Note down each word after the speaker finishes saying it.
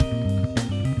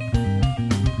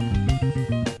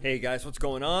Hey guys, what's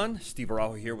going on? Steve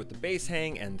Araujo here with the Bass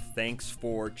Hang, and thanks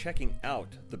for checking out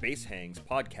the Bass Hangs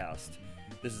podcast.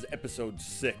 This is episode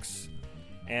 6,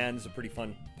 and it's a pretty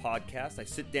fun podcast. I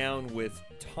sit down with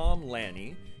Tom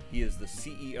Lanni. He is the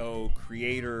CEO,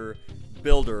 creator,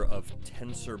 builder of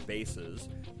Tensor basses,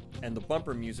 and the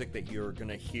bumper music that you're going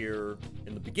to hear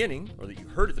in the beginning, or that you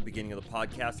heard at the beginning of the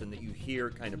podcast, and that you hear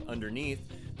kind of underneath,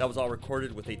 that was all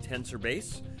recorded with a Tensor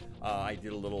bass. I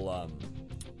did a little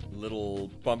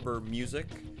bumper music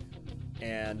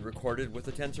and recorded with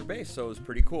a Tensor bass, so it was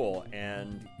pretty cool.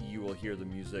 And you will hear the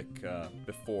music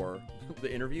before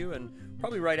the interview and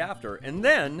probably right after. And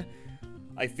then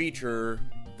I feature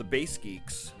the Bass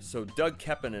Geeks. So Doug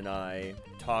Koeppen and I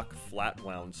talk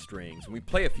flatwound strings, and we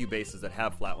play a few basses that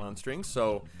have flatwound strings.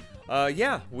 So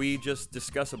we just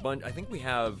discuss a bunch. I think we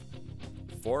have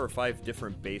 4 or 5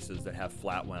 different basses that have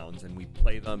flatwounds, and we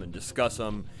play them and discuss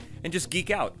them and just geek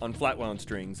out on flatwound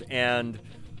strings. And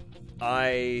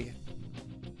I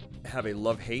have a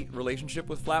love-hate relationship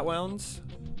with flatwounds.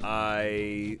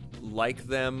 I like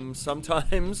them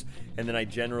sometimes, and then I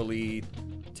generally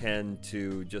tend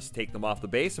to just take them off the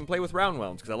bass and play with round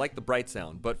wounds because I like the bright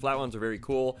sound. But flatwounds are very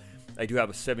cool. I do have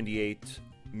a 78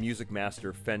 Music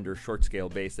Master Fender short scale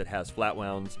bass that has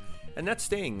flatwounds, and that's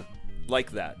staying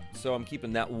like that. So I'm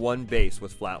keeping that one bass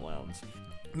with flatwounds.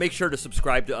 Make sure to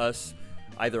subscribe to us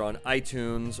either on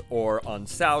iTunes or on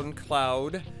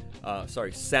SoundCloud.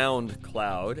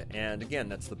 And again,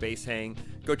 that's the Bass Hang.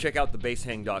 Go check out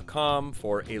thebasshang.com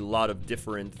for a lot of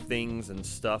different things and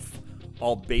stuff,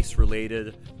 all bass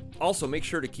related. Also, make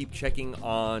sure to keep checking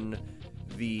on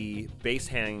the Bass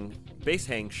Hang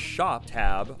shop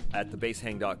tab at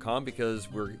thebasshang.com because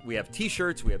we have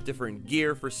t-shirts, we have different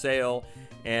gear for sale,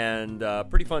 and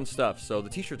pretty fun stuff. So the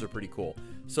t-shirts are pretty cool.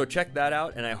 So check that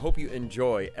out, and I hope you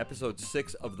enjoy episode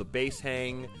 6 of the Bass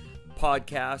Hang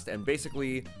podcast. And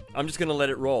basically, I'm just going to let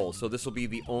it roll. So this will be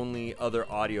the only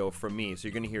other audio from me. So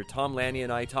you're going to hear Tom Lanni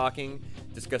and I talking,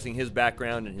 discussing his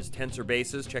background and his Tensor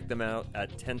basses. Check them out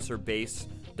at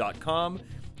tensorbass.com.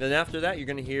 Then after that, you're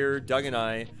going to hear Doug and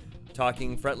I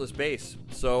talking fretless bass.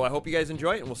 So I hope you guys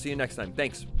enjoy it, and we'll see you next time.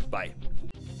 Thanks. Bye.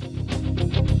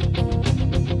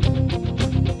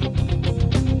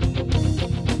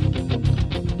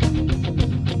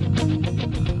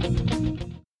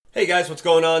 Hey guys, what's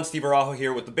going on? Steve Araujo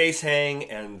here with the Bass Hang,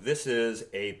 and this is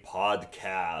a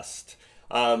podcast.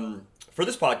 For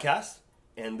this podcast,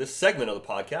 and this segment of the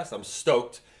podcast, I'm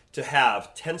stoked to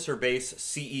have Tensor Bass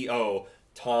CEO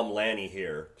Tom Lanni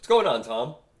here. What's going on,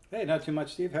 Tom? Hey, not too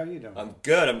much, Steve. How are you doing? I'm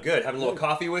good. Having a little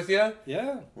coffee with you?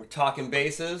 Yeah. We're talking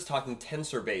basses, talking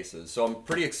Tensor basses. So I'm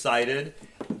pretty excited.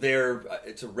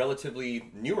 It's a relatively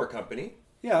newer company.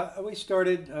 Yeah, we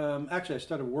started, I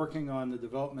started working on the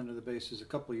development of the basses a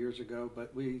couple of years ago,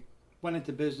 but we went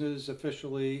into business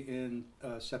officially in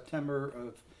September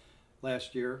of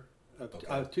last year,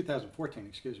 2014,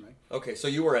 excuse me. Okay, so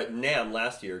you were at NAMM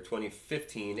last year,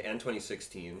 2015 and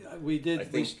 2016. We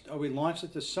did. We launched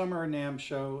at the Summer NAMM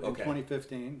show in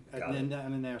 2015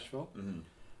 in Nashville.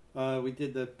 Mm-hmm. We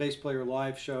did the Bass Player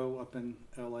Live show up in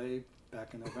LA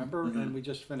back in November, mm-hmm. and we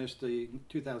just finished the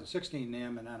 2016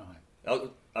 NAMM in Anaheim.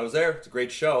 I was there. It's a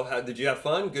great show. Did you have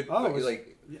fun? Good. Oh, it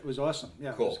was awesome.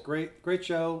 Yeah, cool. It was great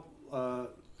show.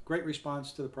 Great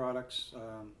response to the products.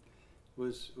 It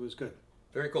was good.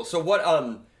 Very cool. So what?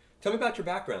 Tell me about your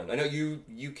background. I know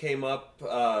you came up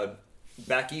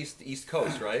back East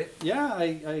Coast, right? Yeah,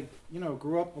 I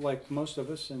grew up like most of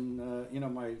us, and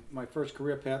my first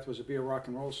career path was to be a rock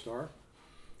and roll star.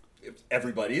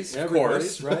 Everybody's of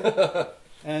course, right?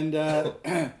 And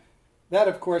that,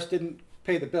 of course, didn't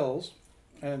pay the bills,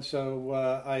 and so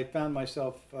I found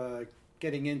myself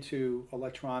getting into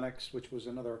electronics, which was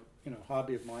another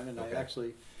hobby of mine, and okay. I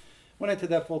actually went into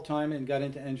that full time and got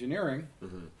into engineering,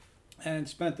 mm-hmm. and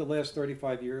spent the last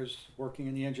 35 years working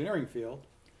in the engineering field.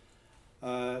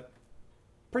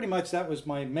 Pretty much that was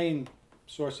my main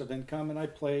source of income, and I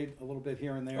played a little bit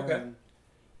here and there, okay.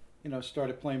 and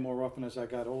started playing more often as I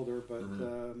got older. But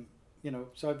mm-hmm.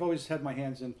 So I've always had my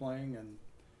hands in playing. And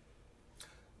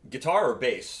guitar or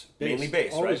bass? Mainly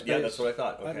bass, right? Bass. Yeah, that's what I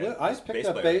thought. Okay. I picked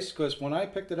up bass because when I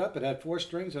picked it up, it had 4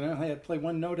 strings, and I only had to play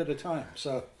one note at a time.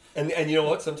 So. And you know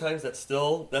what? Sometimes that's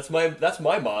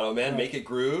my motto, man. Right. Make it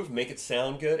groove, make it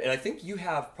sound good. And I think you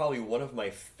have probably one of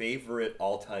my favorite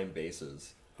all-time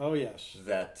basses. Oh yes.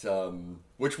 That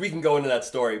which we can go into that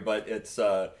story, but it's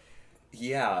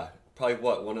probably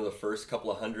one of the first couple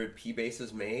of hundred P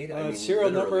basses made. Serial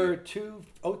number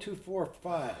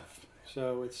 20245.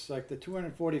 So it's like the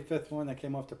 245th one that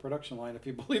came off the production line, if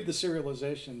you believe the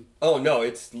serialization. Oh no,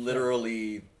 it's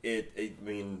literally it. I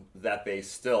mean, that bass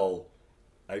still.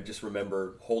 I just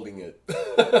remember holding it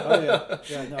Oh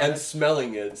yeah, no, and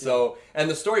smelling it. So, and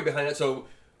the story behind it. So,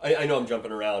 I know I'm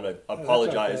jumping around. I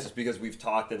apologize, okay. just because we've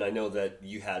talked, and I know that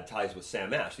you had ties with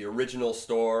Sam Ash, the original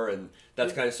store, and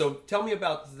that's kind of. So, tell me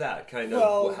about that kind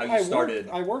of how you started.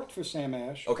 I worked for Sam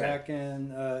Ash back in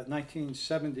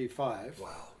 1975.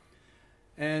 Wow.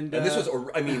 And this was,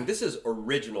 this is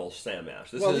original Sam Ash.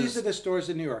 These are the stores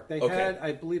in New York. They had,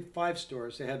 I believe, 5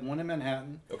 stores. They had one in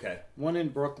Manhattan. Okay. One in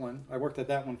Brooklyn. I worked at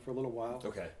that one for a little while.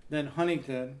 Okay. Then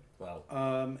Huntington. Wow.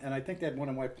 And I think they had one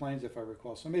in White Plains, if I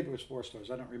recall. So maybe it was 4 stores.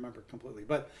 I don't remember completely.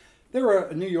 But they were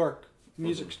a New York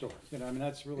music store. You know, I mean,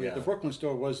 that's really the Brooklyn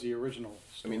store was the original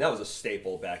store. I mean, that was a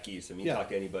staple back east. I mean, you talk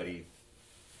to anybody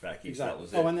back east, that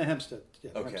was it. Oh, and the Hempstead. Yeah,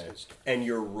 okay. Hempstead store. And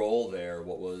your role there,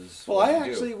 what was? Well, I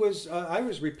actually was. I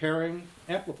was repairing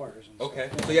amplifiers and stuff. Okay.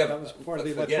 Yeah, So yeah, that was part of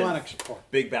the electronics part.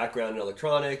 Big background in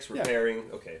electronics, repairing.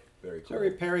 Yeah. Okay, very cool. So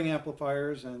repairing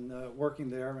amplifiers and working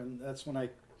there, and that's when I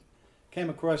came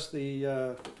across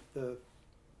the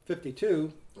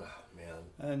 52. Oh man!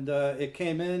 And it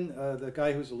came in. The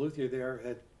guy who's a luthier there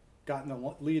had gotten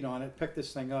a lead on it, picked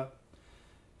this thing up,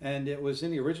 and it was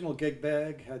in the original gig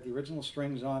bag, had the original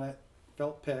strings on it,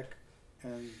 felt pick,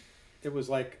 and it was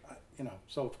like, you know.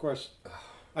 So of course,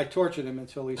 I tortured him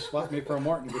until he swapped me for a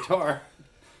Martin guitar.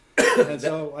 And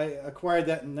so I acquired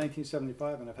that in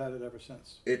 1975, and I've had it ever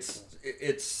since.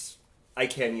 It's I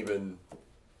can't even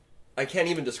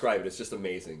describe it. It's just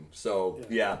amazing. So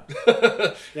yeah.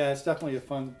 Yeah, it's definitely a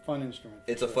fun instrument.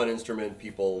 It's a fun instrument.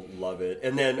 People love it.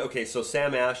 And then so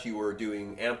Sam Ash, you were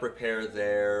doing amp repair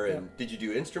there, and did you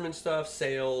do instrument stuff,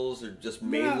 sales, or just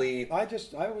mainly? I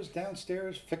was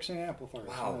downstairs fixing amplifiers.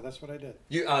 Wow, that's what I did.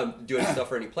 You doing stuff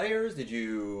for any players? Did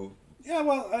you? Yeah,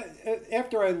 well,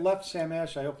 after I left Sam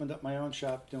Ash, I opened up my own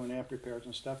shop doing amp repairs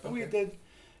and stuff. And we did,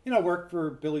 work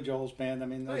for Billy Joel's band. I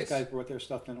mean, those guys brought their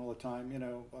stuff in all the time.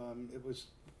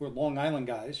 We're Long Island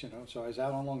guys, so I was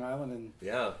out on Long Island,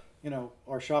 and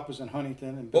our shop was in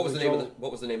Huntington. And what was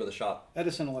the name of the shop?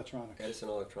 Edison Electronics. Edison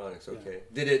Electronics. Okay.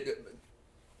 Yeah. Did it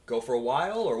go for a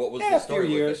while, or what was the story? A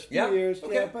few years.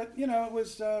 Okay. Yeah, but it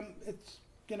was other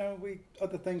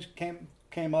things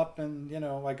came up, and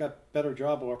I got better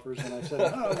job offers, and I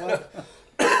said, oh, well,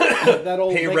 that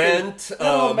old pay rent,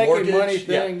 making mortgage, money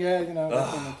thing,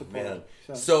 Oh, man.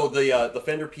 So the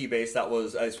Fender P bass, that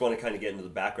was. I just want to kind of get into the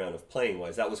background of playing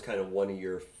wise. That was kind of one of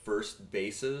your first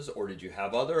basses, or did you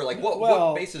have other? Like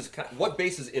what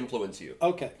basses influence you?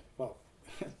 Okay, well,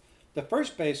 the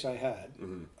first bass I had,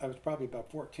 I was probably about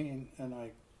 14, and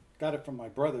I got it from my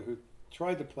brother who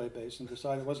tried to play bass and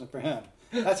decided it wasn't for him.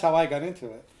 That's how I got into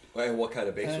it. And what kind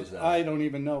of bass was that? I don't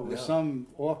even know. It was some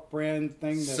off-brand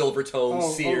thing. Silvertone,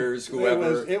 Sears,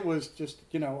 whoever. It was just,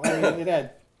 I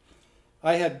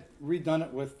had redone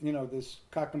it with, this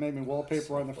cockamamie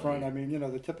wallpaper on the front. I mean,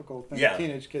 the typical thing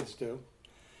teenage kids do.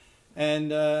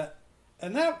 And that,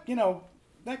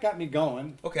 that got me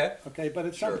going. Okay. Okay, but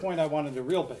at some point I wanted a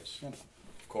real bass, Of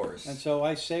course. And so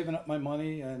I saving up my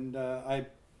money, and I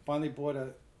finally bought a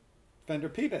Fender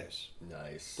P bass.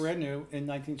 Nice. Brand new in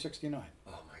 1969.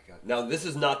 Oh my God! Now this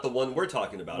is not the one we're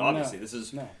talking about. Obviously, this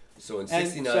is so in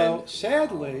 '69. So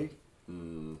sadly,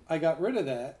 I got rid of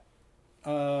that,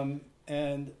 and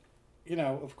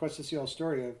of course, it's the old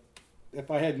story of if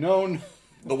I had known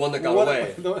the one that got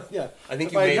away. I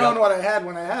think if I had known what I had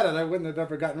when I had it, I wouldn't have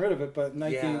ever gotten rid of it. But in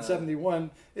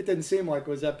 1971, it didn't seem like it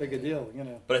was that big a deal,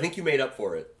 But I think you made up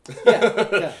for it.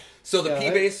 Yeah. So the P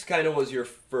bass kind of was your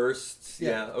first.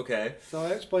 Yeah. Okay. So I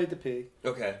just played the P.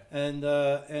 Okay. And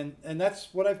that's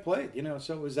what I've played,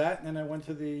 So it was that, and then I went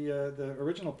to the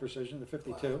original Precision, the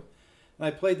 52, and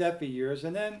I played that for years.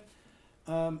 And then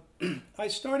I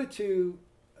started to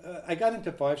I got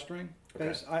into 5-string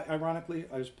bass. Ironically,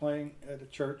 I was playing at a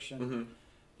church, and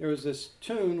there was this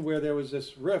tune where there was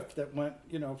this riff that went,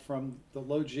 from the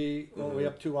low G all the way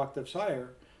up 2 octaves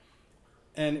higher.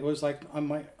 And it was like I'm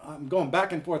going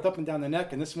back and forth, up and down the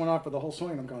neck, and this went on for the whole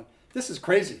swing. I'm going, this is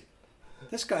crazy.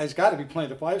 This guy's got to be playing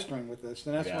the 5-string with this.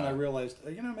 And that's when I realized,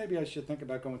 maybe I should think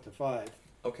about going to 5.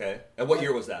 Okay. And what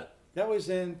year was that? That was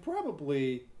in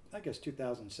probably, I guess,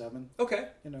 2007. Okay.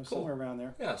 Cool. Somewhere around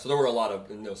there. Yeah. So there were a lot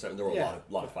of a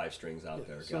lot of 5 strings out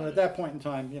there. So at that point in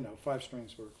time, 5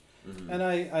 strings were. And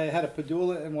I had a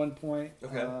Padula at one point.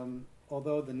 Okay.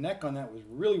 Although the neck on that was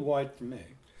really wide for me.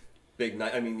 Big,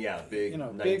 big,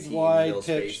 big wide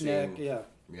pitch spacing. neck,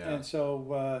 And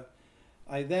so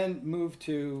I then moved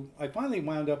to. I finally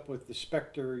wound up with the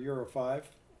Spectre Euro 5.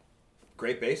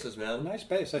 Great basses, man. Nice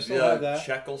bass. I still have that.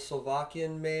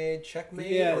 Czechoslovakian made, Czech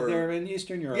made. Yeah, they're in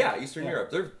Eastern Europe. Yeah, Eastern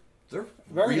Europe. They're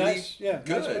very really nice. Yeah,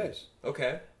 good. nice bass.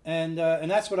 Okay. And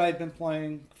that's what I'd been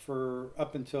playing for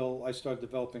up until I started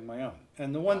developing my own.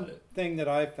 And the one thing that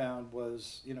I found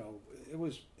was,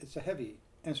 it's a heavy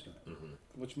instrument,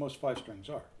 which most 5 strings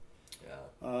are.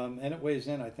 Yeah. And it weighs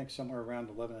in, I think, somewhere around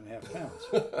 11.5 pounds.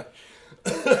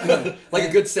 Like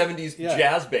a good 70s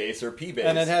jazz bass or P bass.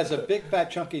 And it has a big, fat,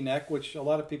 chunky neck, which a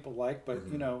lot of people like. But,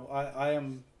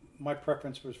 my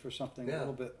preference was for something a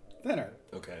little bit thinner.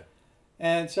 Okay.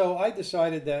 And so I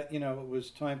decided that, it was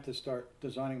time to start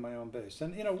designing my own bass.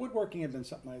 And, woodworking had been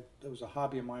something that was a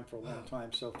hobby of mine for a long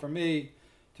time. So for me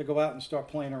to go out and start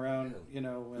playing around,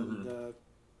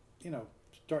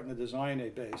 starting to design a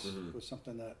bass was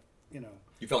something that,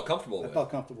 you felt comfortable with. I felt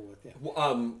comfortable with,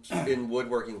 yeah. In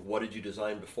woodworking, what did you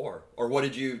design before? Or what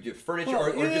did you do? Furniture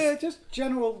or just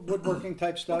general woodworking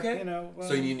type stuff, okay.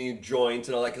 So you need joints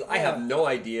and all that? Because I have no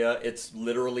idea. It's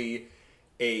literally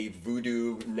a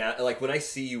voodoo, like when I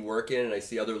see you working and I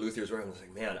see other luthiers working, I'm just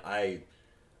like, man,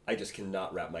 I just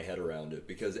cannot wrap my head around it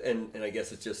because, and I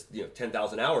guess it's just,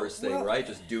 10,000 hours thing, right?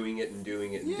 Just doing it and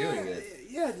doing it and doing it.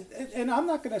 Yeah, and I'm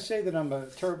not going to say that I'm a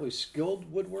terribly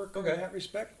skilled woodworker in that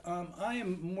respect. I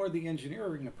am more the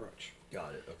engineering approach.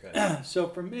 Got it, okay. So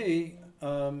for me,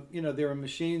 there are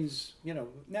machines,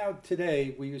 now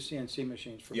today we use CNC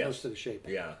machines for most of the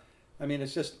shaping. Yeah. I mean,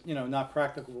 it's just, not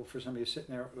practical for somebody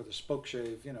sitting there with a spoke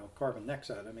shave, carving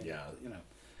necks out. I mean,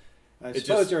 I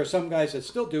suppose there are some guys that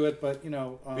still do it, but,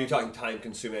 you're talking time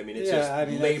consuming. I mean, it's just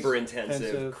labor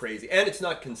intensive, crazy. And it's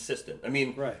not consistent. I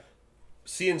mean,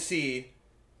 CNC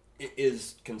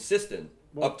is consistent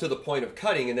up to the point of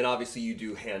cutting, and then obviously you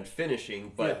do hand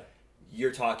finishing, but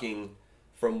you're talking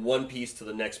from one piece to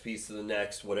the next piece to the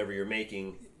next, whatever you're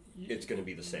making. It's going to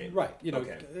be the same. Right.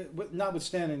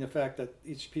 Notwithstanding the fact that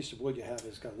each piece of wood you have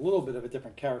has got a little bit of a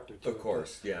different character to it. Of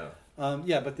course,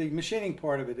 but the machining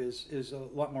part of it is a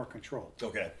lot more controlled.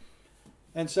 Okay.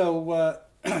 And so,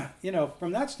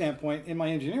 from that standpoint, in my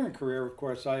engineering career, of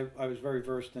course, I was very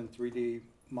versed in 3D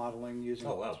modeling using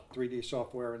 3D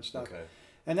software and stuff. Okay.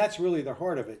 And that's really the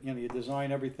heart of it. You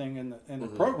design everything in the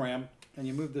program, and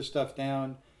you move this stuff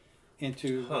down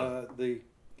into the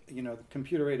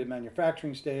computer-aided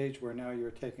manufacturing stage, where now you're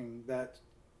taking that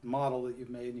model that you've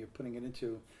made and you're putting it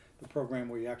into the program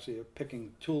where you actually are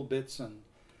picking tool bits and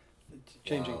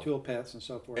changing tool paths and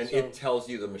so forth. And it tells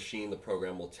you, the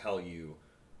program will tell you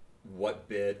what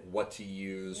bit, what to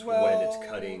use, when it's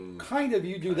cutting. Kind of,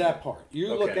 you do that part.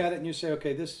 You look at it and you say,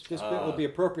 okay, this bit will be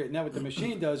appropriate. Now what the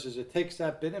machine does is it takes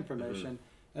that bit information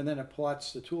and then it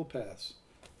plots the tool paths,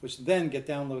 which then get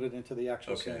downloaded into the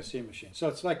actual CNC machine. So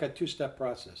it's like a 2-step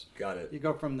process. Got it. You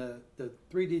go from the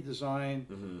 3D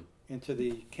design into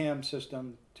the CAM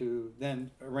system to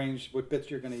then arrange what bits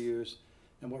you're going to use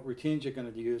and what routines you're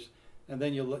going to use, and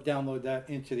then you'll download that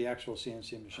into the actual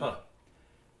CNC machine.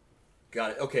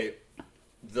 Got it. Okay.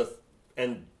 The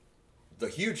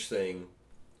huge thing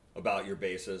about your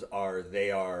basses are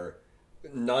they are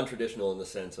non-traditional in the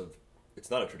sense of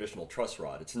it's not a traditional truss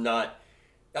rod. It's not.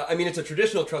 I mean, it's a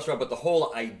traditional truss rod, but the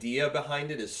whole idea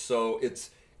behind it is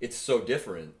it's so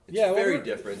different. It's very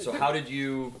different. So how did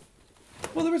you?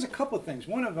 Well, there was a couple of things.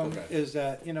 One of them is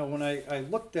that when I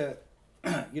looked at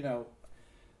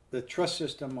the truss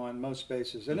system on most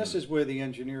basses, and this is where the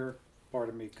engineer part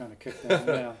of me kind of kicked in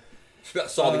now.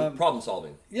 Problem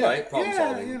solving, right? Problem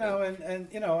solving.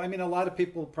 And I mean, a lot of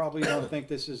people probably don't think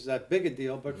this is that big a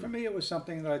deal, but for me, it was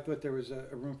something that I thought there was a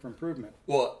room for improvement.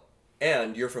 Well,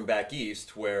 and you're from back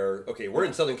east, where we're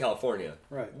in Southern California.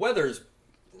 Right.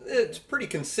 It's pretty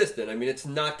consistent. I mean, it's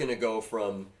not going to go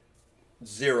from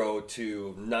 0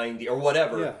 to 90 or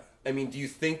whatever. Yeah. I mean, do you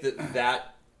think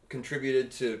that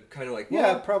contributed to kind of like?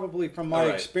 Yeah, probably from my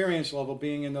experience level,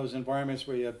 being in those environments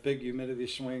where you have big humidity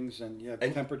swings and you have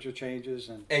temperature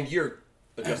changes and you're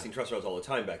adjusting truss rods all the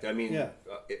time back there. I mean,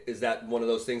 is that one of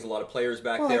those things a lot of players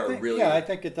back there are really? Yeah, I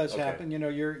think it does happen.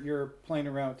 You're playing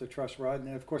around with the truss rod,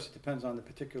 and of course it depends on the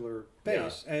particular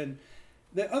bass. Yeah. And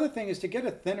the other thing is to get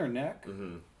a thinner neck.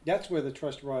 That's where the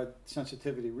truss rod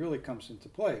sensitivity really comes into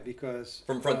play, because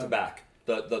from front to back.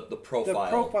 The profile. The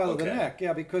profile of the neck,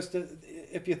 because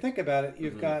if you think about it,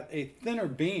 you've got a thinner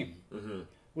beam,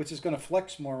 which is going to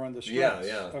flex more on the stress.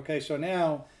 Okay, so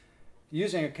now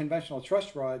using a conventional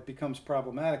truss rod becomes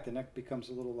problematic. The neck becomes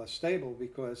a little less stable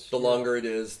because the longer it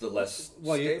is, the less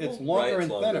stable. It's longer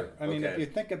and thinner. I mean, if you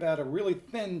think about a really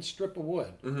thin strip of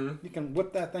wood, you can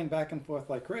whip that thing back and forth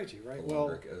like crazy, right?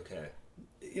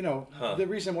 The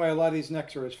reason why a lot of these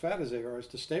necks are as fat as they are is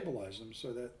to stabilize them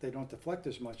so that they don't deflect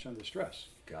as much under stress.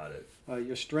 Got it.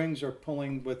 Your strings are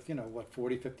pulling with,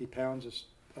 40, 50 pounds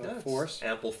of force.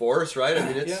 Ample force, right? I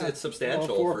mean, it's substantial.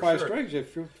 Well, 4 or 5 strings,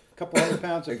 if you're a couple hundred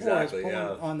pounds of force pulling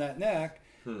on that neck.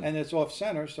 and it's off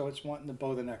center, so it's wanting to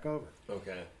bow the neck over.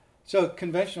 Okay. So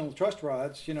conventional truss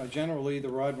rods, generally the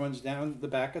rod runs down the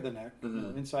back of the neck,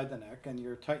 inside the neck, and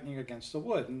you're tightening against the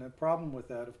wood. And the problem with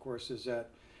that, of course, is that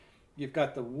you've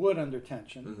got the wood under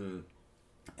tension,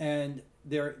 and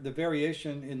the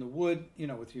variation in the wood,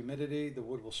 with humidity, the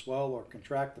wood will swell or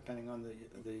contract depending on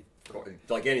the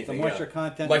like anything, the moisture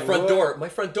content. My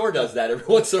front door does that every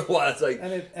once in a while. It's like,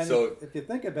 if you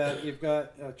think about it, you've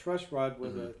got a truss rod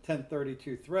with a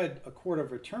 1032 thread. A quarter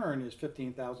of a turn is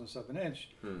 15,000ths of an inch.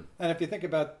 And if you think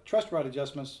about truss rod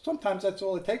adjustments, sometimes that's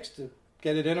all it takes to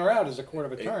get it in or out is a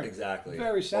quarter of a turn. Exactly.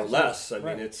 Very sensitive. Or less. I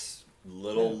mean, it's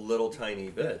little tiny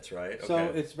bits, right? Okay. So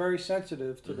it's very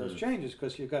sensitive to those changes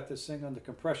because you've got this thing under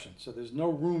compression. So there's no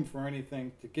room for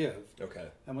anything to give. Okay.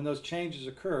 And when those changes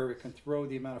occur, it can throw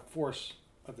the amount of force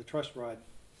of the truss rod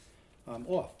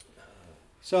off.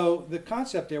 So the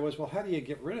concept there was, well, how do you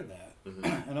get rid of that?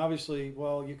 And obviously,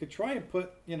 well, you could try and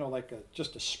put, like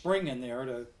just a spring in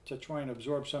there to try and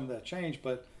absorb some of that change,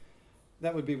 but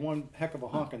that would be one heck of a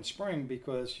honking spring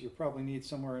because you probably need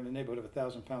somewhere in the neighborhood of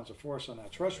 1,000 pounds of force on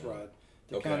that truss rod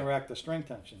to counteract the string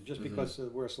tension, just because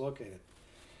of where it's located.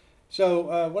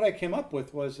 So what I came up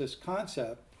with was this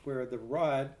concept where the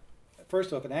rod,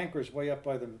 first off, it anchors way up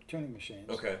by the tuning machines.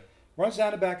 Okay. Runs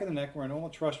down the back of the neck where an normal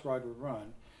truss rod would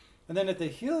run. And then at the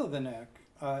heel of the neck,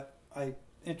 I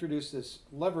introduced this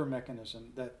lever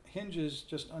mechanism that hinges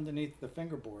just underneath the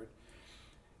fingerboard.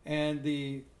 And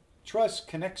the truss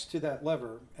connects to that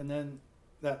lever, and then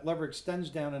that lever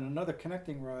extends down, and another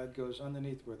connecting rod goes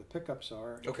underneath where the pickups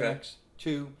are. And connects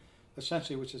to,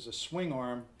 essentially, which is a swing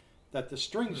arm that the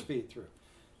strings feed through.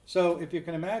 So if you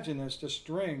can imagine this, the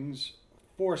strings,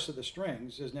 force of the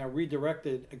strings is now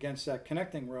redirected against that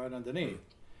connecting rod underneath.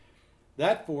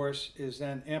 That force is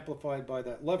then amplified by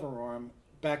that lever arm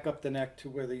back up the neck to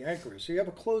where the anchor is. So you have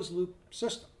a closed loop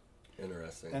system.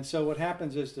 Interesting. And so what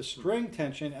happens is the string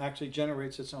tension actually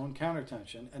generates its own counter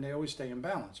tension, and they always stay in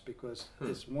balance because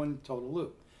it's one total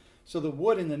loop. So the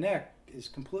wood in the neck is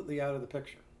completely out of the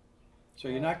picture. So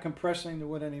you're not compressing the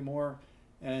wood anymore,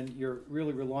 and you're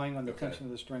really relying on the tension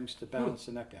of the strings to balance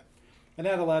the neck out. And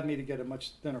that allowed me to get a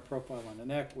much thinner profile on the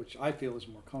neck, which I feel is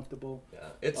more comfortable.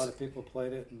 Yeah, a lot of people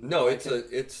played it.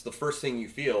 It's the first thing you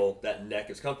feel, that neck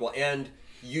is comfortable, and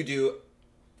you do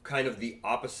kind of the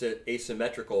opposite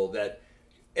asymmetrical that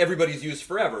everybody's used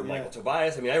forever. Michael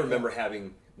Tobias, I mean, I remember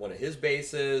having one of his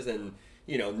basses and,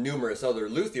 numerous other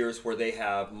luthiers where they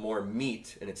have more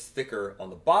meat and it's thicker on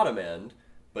the bottom end,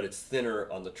 but it's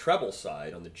thinner on the treble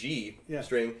side, on the G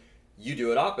string. You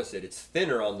do it opposite. It's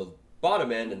thinner on the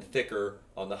bottom end and thicker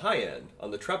on the high end,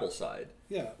 on the treble side.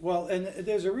 Yeah, well, and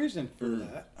there's a reason for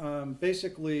that.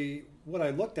 Basically, what I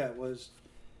looked at was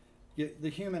the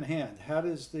human hand.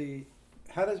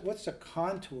 What's the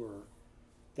contour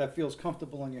that feels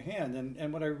comfortable in your hand?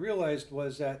 And what I realized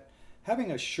was that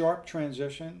having a sharp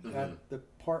transition at the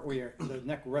part where the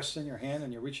neck rests in your hand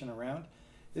and you're reaching around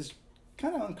is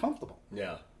kind of uncomfortable.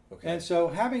 Yeah. Okay. And so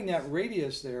having that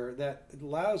radius there that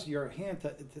allows your hand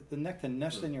the neck to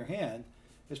nest in your hand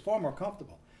is far more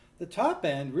comfortable. The top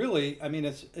end, really, I mean,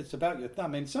 it's about your thumb. I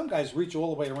mean, some guys reach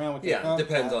all the way around with their thumb. Yeah,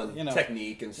 depends on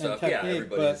technique and stuff.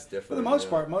 Everybody's different. For the most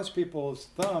part, most people's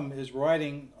thumb is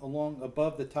riding along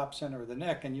above the top center of the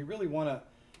neck, and you really want to,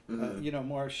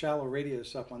 more shallow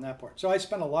radius up on that part. So I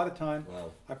spent a lot of time.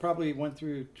 Wow. I probably went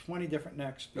through 20 different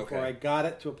necks before I got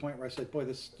it to a point where I said, boy,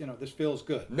 this feels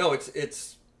good. No,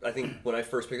 it's. I think when I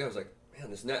first picked it up, I was like, man,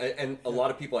 this neck. And a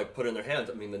lot of people I put in their hands,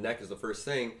 I mean, the neck is the first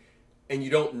thing. And you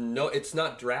don't know, it's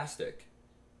not drastic.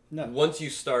 No. Once you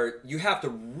start, you have to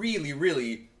really,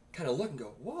 really kind of look and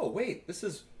go, whoa, wait, this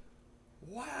is,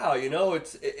 wow,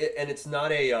 it's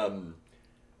not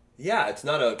it's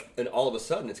not an all of a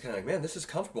sudden, it's kind of like, man, this is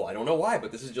comfortable. I don't know why,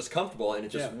 but this is just comfortable and it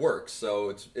just works. So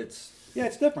it's. Yeah,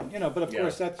 it's different, but of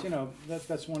course that's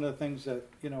one of the things that,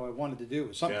 I wanted to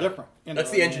do, something different.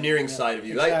 That's the engineering side of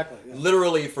you. Exactly.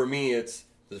 Literally for me, it's,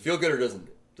 does it feel good or doesn't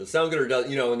it? Does it sound good or does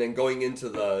and then going into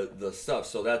the stuff.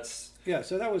 So that's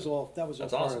so that was all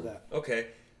part awesome. of that. Okay,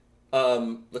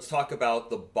 let's talk about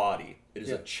the body. It is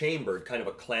a chambered, kind of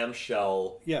a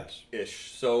clamshell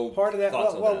ish. So part of that.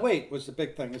 Well, weight was the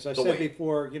big thing. As I said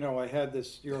before, I had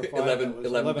this Euro 5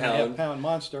 11.5-pound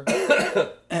monster,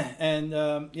 and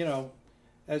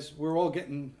as we're all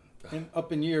getting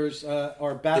up in years,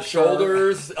 our back, the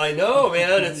shoulders. I know,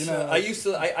 man. It's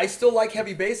I still like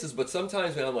heavy basses, but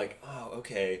sometimes, man, I'm like, oh,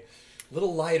 okay, a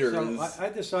little lighter. So I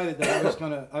decided that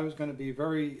I was gonna be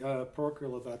very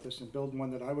parochial about this and build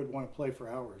one that I would want to play for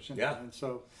hours. And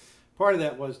so part of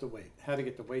that was the weight, how to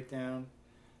get the weight down,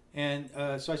 and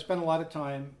so I spent a lot of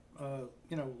time,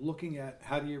 looking at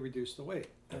how do you reduce the weight.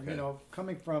 And, Okay. you know,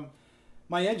 coming from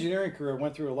my engineering career,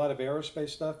 went through a lot of aerospace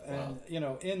stuff, and Wow. you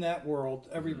know, in that world,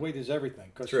 every weight is everything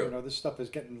because True. you know this stuff is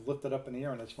getting lifted up in the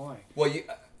air and it's flying. Well,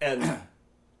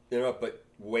 but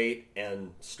weight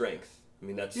and strength. I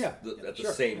mean, that's at the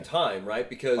sure, same time, right?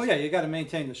 Because Oh yeah, you got to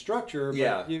maintain the structure.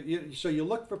 But Yeah. so you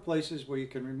look for places where you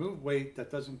can remove weight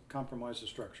that doesn't compromise the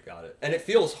structure. got it, and it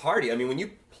feels hardy. I mean, when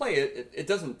you play it, it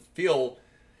doesn't feel.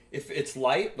 If it's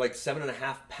light, like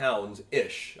 7.5 pounds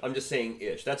ish. I'm just saying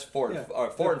ish. That's four and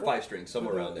 5 strings,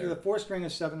 somewhere around there. The 4-string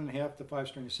is 7.5. The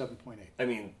 5-string is 7.8. I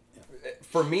mean,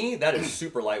 for me, that is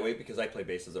super lightweight because I play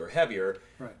basses that are heavier.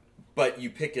 Right. But you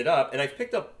pick it up, and I've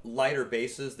picked up lighter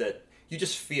basses that you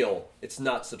just feel it's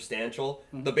not substantial.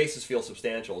 Mm-hmm. The basses feel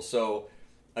substantial. So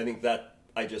I think that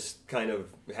I just kind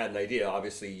of had an idea.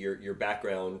 Obviously, your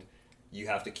background, you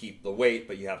have to keep the weight,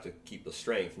 but you have to keep the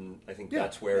strength. And I think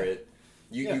that's where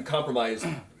you compromise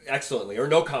excellently, or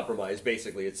no compromise,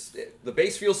 basically. The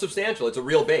bass feels substantial. It's a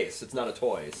real bass. It's not a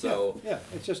toy. So yeah,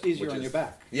 it's just easier on your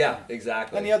back. Yeah,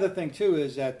 exactly. And the other thing, too,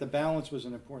 is that the balance was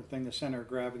an important thing, the center of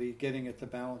gravity, getting it to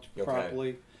balance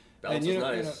properly. Balance and is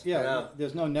nice.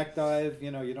 There's no neck dive.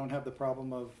 You know, you don't have the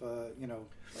problem of,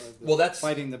 that's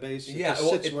fighting the bass. It yeah, just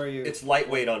sits where you... It's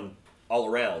lightweight on all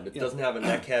around. It doesn't have a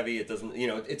neck heavy. It doesn't,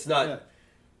 it's not... Yeah.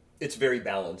 It's very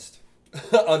balanced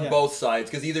on both sides,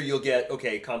 because either you'll get,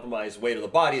 compromised weight of the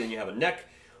body, then you have a neck,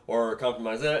 or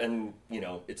compromise that, and,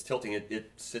 it's tilting.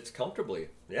 It sits comfortably.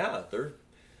 Yeah, they're...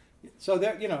 So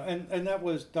that, and that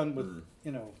was done with,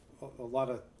 a lot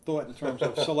of thought in terms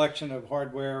of selection of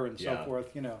hardware and so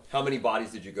forth, How many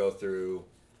bodies did you go through?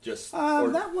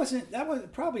 That was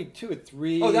probably 2 or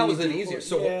 3. Oh, that was an easier.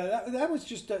 So that was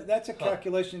just that's a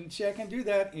calculation. See, I can do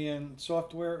that in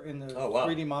software in the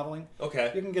 3D modeling.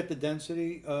 Okay. You can get the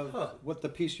density of what the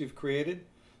piece you've created,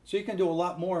 so you can do a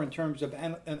lot more in terms of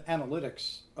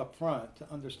analytics up front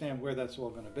to understand where that's all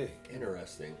going to be.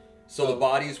 Interesting. So the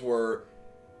bodies were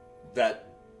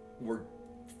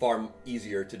far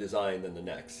easier to design than the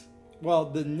necks. Well,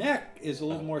 the neck is a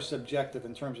little more subjective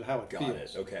in terms of how it feels. Got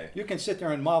it. Okay. You can sit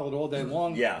there and model it all day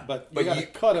long, but you got to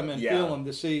cut them and feel them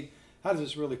to see how does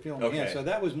this really feel in the hand. So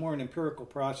that was more an empirical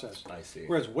process. I see.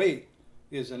 Whereas weight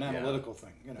is an analytical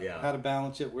thing. Yeah. How to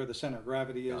balance it, where the center of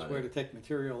gravity is, where to take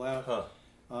material out.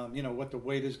 What the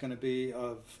weight is going to be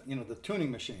of the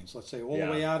tuning machines. Let's say all the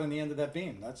way out on the end of that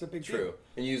beam. That's a big deal. True.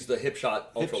 And use the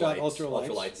Hipshot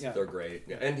ultralights. Yeah. They're great.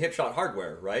 Yeah. And Hipshot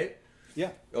hardware, right?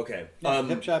 Yeah. Okay.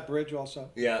 Hipshot bridge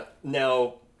also. Yeah.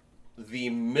 Now, the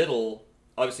middle,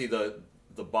 obviously the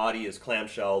body is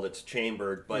clamshelled, it's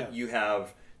chambered, but you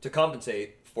have to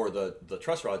compensate for the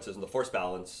truss rod system, the force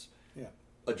balance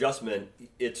adjustment.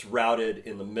 It's routed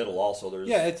in the middle also.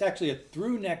 It's actually a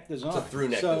through neck design. It's a through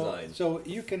neck design. So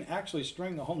you can actually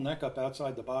string the whole neck up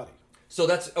outside the body. So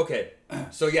that's okay.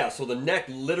 So the neck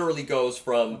literally goes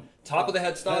from top of the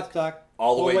headstock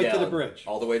all the way down, to the bridge.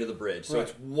 All the way to the bridge. So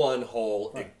it's one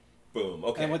whole boom.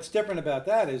 Okay. And what's different about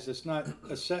that is it's not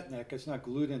a set neck. It's not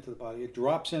glued into the body. It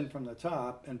drops in from the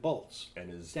top and bolts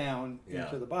down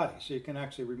into the body. So you can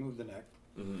actually remove the neck.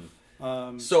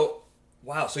 Mm-hmm. So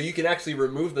you can actually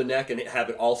remove the neck and have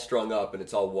it all strung up, and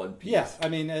it's all one piece. Yeah, I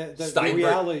mean the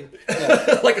reality,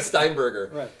 like a Steinberger.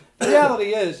 Right. The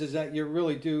reality is that you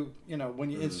really do, when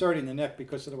you're inserting the neck,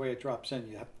 because of the way it drops in,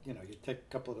 you have, you take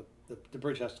a couple of the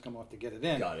bridge has to come off to get it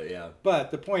in. Got it. Yeah.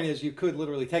 But the point is, you could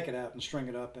literally take it out and string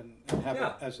it up and have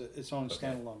it as its own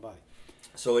standalone body.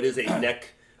 So it is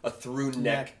a through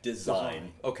neck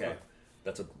design. Okay.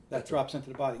 Right. That drops into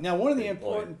the body. Now, one of the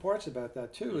important parts about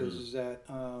that too is that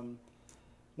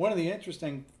one of the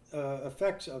interesting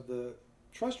effects of the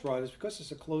truss rod is because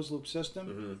it's a closed loop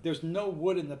system. There's no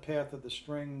wood in the path of the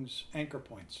string's anchor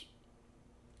points.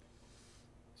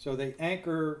 So they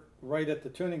anchor right at the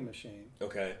tuning machine.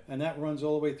 Okay. And that runs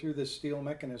all the way through this steel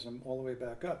mechanism all the way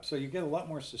back up. So you get a lot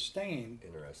more sustain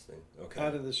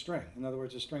out of the string. In other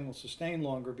words, the string will sustain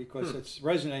longer because it's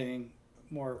resonating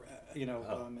more,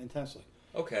 intensely.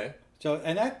 Okay. So,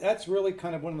 and that's really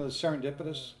kind of one of those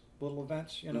serendipitous little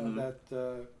events,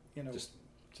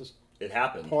 just it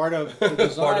happened. Part of the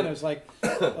design is like,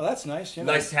 oh, that's nice.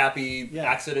 Nice, happy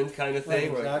accident kind of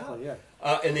thing. Right, exactly,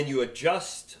 and then you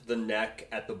adjust the neck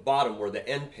at the bottom where the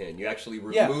end pin. You actually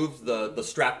remove the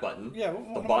strap button. Yeah,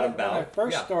 the bottom bow. When I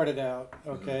first started out,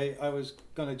 I was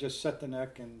going to just set the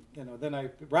neck, and then I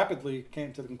rapidly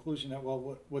came to the conclusion that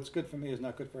what's good for me is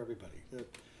not good for everybody.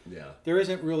 There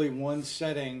isn't really one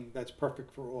setting that's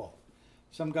perfect for all.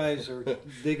 Some guys are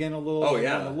digging a little,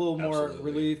 a little more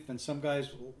relief, and some guys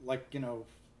like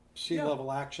sea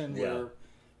level action where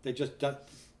they just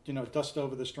dust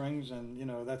over the strings,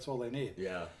 and that's all they need.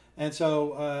 Yeah. And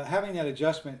so having that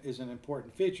adjustment is an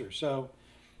important feature. So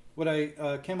what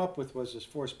I came up with was this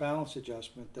force balance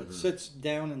adjustment that sits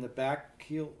down in the back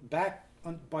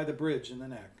by the bridge in the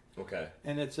neck. Okay.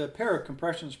 And it's a pair of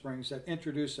compression springs that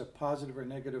introduce a positive or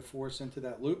negative force into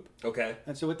that loop. Okay.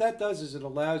 And so what that does is it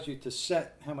allows you to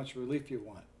set how much relief you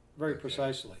want very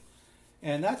precisely.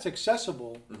 And that's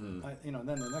accessible. Then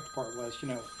the next part was,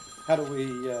 how do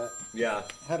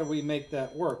we make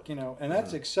that work? And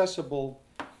that's accessible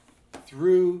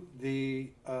through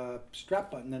the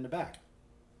strap button in the back.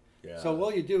 Yeah. So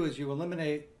all you do is you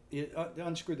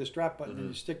unscrew the strap button and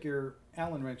you stick your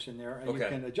Allen wrench in there and you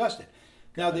can adjust it.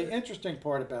 Now, the interesting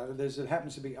part about it is it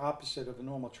happens to be opposite of a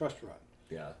normal truss rod.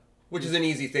 Yeah. Which is an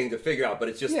easy thing to figure out, but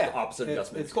it's just the opposite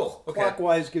adjustment. It's cool. Okay.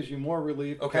 Clockwise gives you more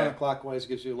relief. Counterclockwise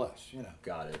gives you less.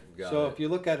 Got it. So if you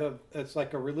look at it's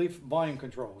like a relief volume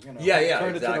control. Yeah,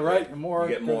 turn it to the right, and more.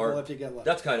 You get more. Left, you get less.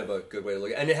 That's kind of a good way to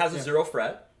look at it. And it has a 0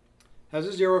 fret. Has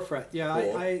a 0 fret. Yeah,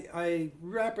 cool. I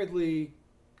rapidly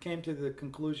came to the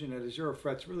conclusion that a 0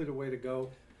 fret's really the way to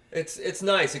go. It's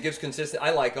nice. It gives consistent.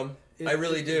 I like them. I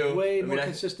really do. Way more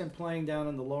consistent playing down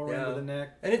on the lower end of the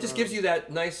neck, and it just gives you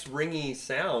that nice ringy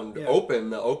sound. The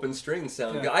open string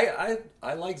sound. Yeah.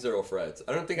 I like 0 frets.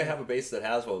 I don't think I have a bass that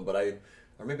has one, but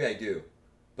or maybe I do.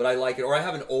 But I like it. Or I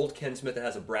have an old Ken Smith that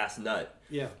has a brass nut.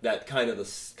 Yeah. That kind of the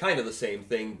same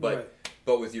thing, but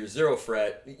with your 0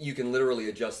 fret, you can literally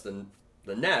adjust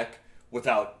the neck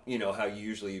without how you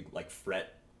usually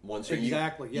fret. Once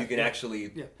exactly, you can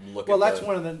actually look. Well, that's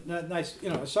one of the nice,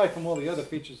 aside from all the other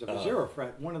features of a 0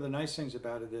 fret, one of the nice things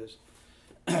about it is,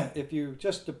 if you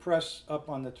just depress up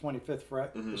on the 25th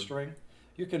fret, the string,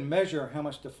 you can measure how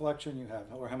much deflection you have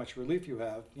or how much relief you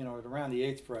have, at around the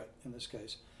 8th fret in this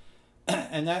case.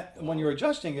 And that when you're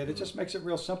adjusting it, it just makes it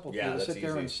real simple for you to sit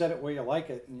there and set it where you like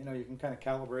it, and you can kind of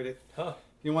calibrate it. If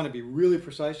you want to be really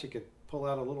precise, you could pull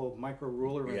out a little micro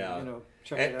ruler and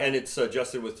check it out. And it's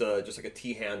adjusted with just like a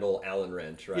T-handle Allen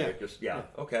wrench, right?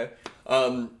 Okay.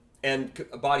 And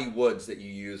body woods that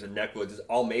you use and neck woods is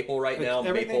all maple right now.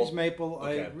 Everything's maple.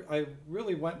 Okay. I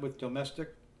really went with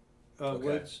domestic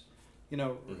woods.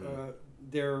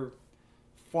 They're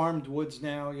farmed woods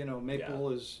now.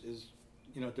 Maple is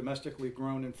domestically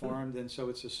grown and farmed, and so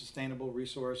it's a sustainable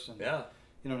resource. And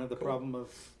you don't have the problem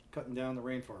of cutting down the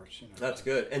rainforest. That's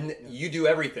good. And you do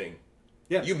everything.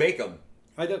 Yeah. You make them.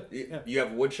 I do. You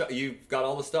have wood shop. You've got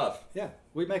all the stuff. Yeah.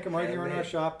 We make them right here in our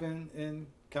shop in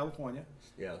California.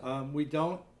 Yeah. We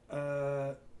don't.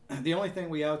 The only thing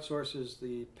we outsource is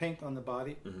the paint on the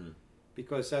body,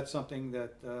 because that's something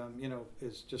that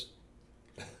is just.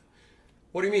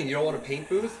 What do you mean? You don't want a paint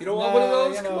booth? You don't want one of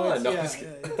those? Come on.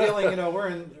 No. We're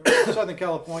in Southern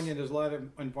California. There's a lot of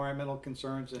environmental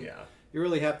concerns, and you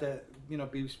really have to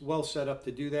be well set up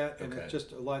to do that, and it's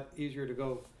just a lot easier to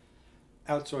go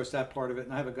outsource that part of it.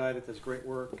 And I have a guy that does great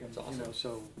work, and awesome.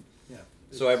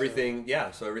 So everything,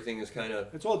 so everything is kind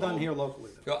of. It's all done here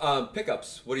locally.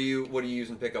 Pickups. What are you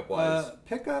using pickup wise?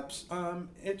 Pickups.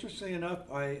 Interestingly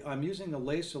enough, I'm using the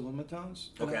Lace Alumitones.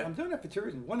 Okay. I'm doing that for two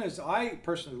reasons. One is I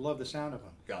personally love the sound of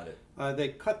them. Got it. They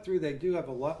cut through. They do have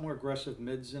a lot more aggressive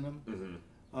mids in them.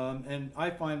 And I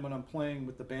find when I'm playing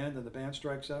with the band and the band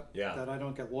strikes up, that I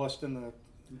don't get lost in the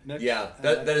mix. Yeah,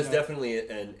 that is definitely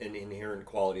an inherent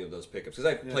quality of those pickups.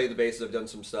 Because I've played the basses, I've done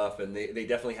some stuff, and they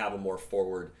definitely have a more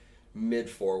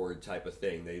mid-forward type of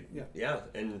thing.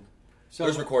 And so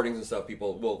there's recordings and stuff.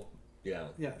 People will,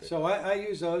 So I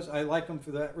use those. I like them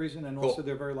for that reason, and also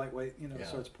they're very lightweight.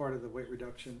 So it's part of the weight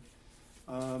reduction.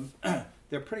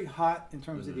 They're pretty hot in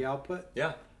terms of the output.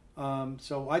 Yeah.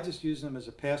 So I just use them as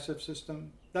a passive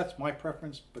system. That's my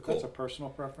preference, but that's a personal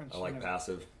preference. I like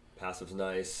passive. Passive's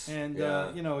nice. And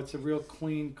it's a real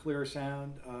clean, clear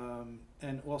sound.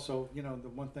 And also, the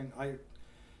one thing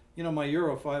my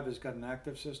Euro 5 has got an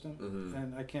active system,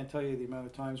 and I can't tell you the amount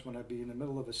of times when I'd be in the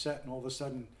middle of a set and all of a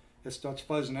sudden it starts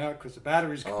fuzzing out because the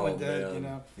battery's going dead,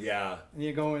 Yeah. And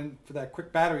you go in for that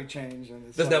quick battery change. And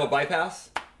it's Doesn't have a bypass?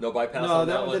 No bypass no, on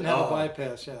that that one one? didn't have a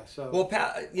bypass, So. Well,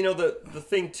 the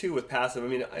thing, too, with passive, I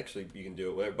mean, actually, you can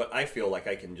do it, but I feel like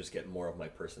I can just get more of my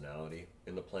personality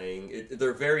in the playing.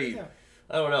 They're very,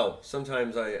 I don't know,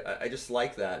 sometimes I just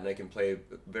like that, and I can play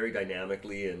very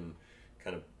dynamically and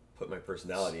kind of put my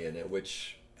personality in it,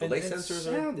 which the lace sensors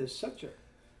sound is such a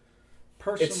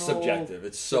personal, it's subjective.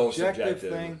 It's so subjective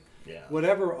thing. Yeah.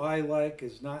 Whatever I like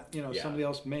is not, somebody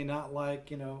else may not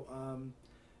like, and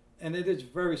it is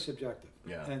very subjective.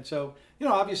 Yeah. And so,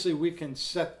 obviously we can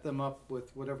set them up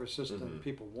with whatever system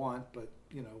people want, but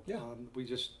we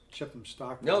just ship them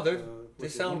stock. No, they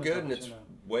sound good, and it's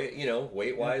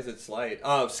weight wise, it's light.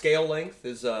 Scale length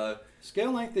is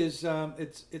scale length is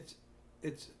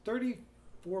it's 30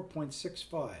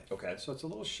 34.65. Okay. So it's a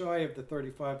little shy of the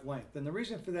 35 length. And the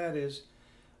reason for that is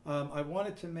I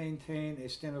wanted to maintain a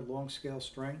standard long scale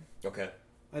string. Okay.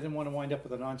 I didn't want to wind up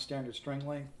with a non-standard string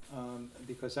length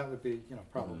because that would be,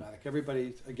 problematic.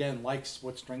 Everybody, again, likes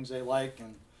what strings they like,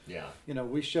 and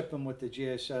we ship them with the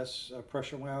GSS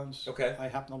pressure wounds. Okay. I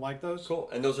happen to like those. Cool.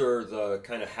 And those are the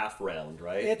kind of half round,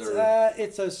 right?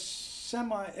 It's a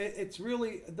semi. It's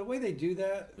really the way they do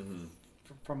that,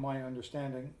 from my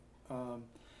understanding,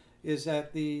 is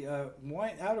that the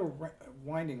outer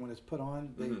winding, when it's put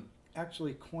on, they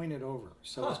actually coin it over,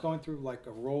 so it's going through like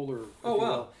a roller. Oh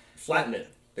wow! Flatten it.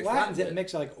 They flattens it and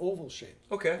makes it like oval shape.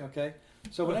 Okay.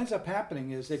 So what ends up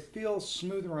happening is they feel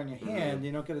smoother on your hand.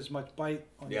 You don't get as much bite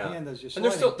on your hand as you're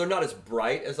sliding. And they're not as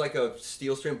bright as like a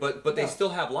steel string, but they still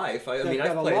have life. I mean,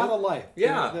 I've played a lot of life.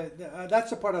 Yeah.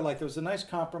 That's the part I like. There was a nice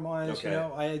compromise. Okay.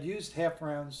 I had used half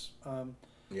rounds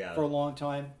for a long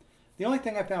time. The only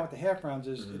thing I found with the half rounds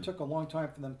is it took a long time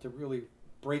for them to really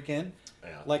break in.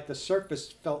 Yeah. Like the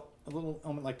surface felt a little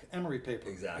like emery paper.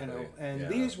 Exactly. And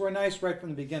these were nice right from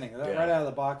the beginning. Right out of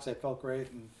the box, they felt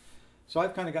great. And so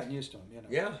I've kind of gotten used to them.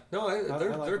 Yeah. No,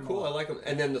 they're cool. I like them.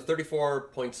 And then the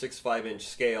 34.65 inch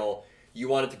scale, you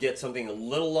wanted to get something a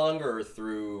little longer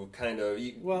through kind of.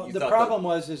 The problem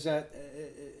was that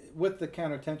with the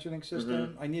counter tensioning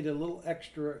system, I needed a little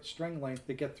extra string length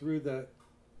to get through the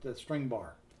string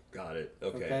bar. Got it.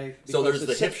 Okay. So there's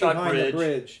the hip shot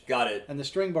bridge. Got it. And the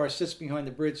string bar sits behind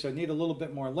the bridge, so I need a little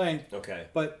bit more length. Okay.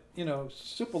 But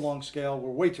super long scale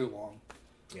were way too long.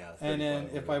 Yeah. And then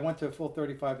if I went to a full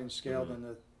 35-inch scale,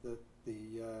 then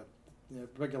the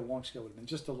regular long scale would have been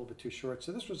just a little bit too short.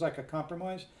 So this was like a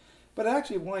compromise, but it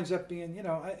actually winds up being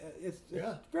it's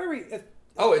very. It's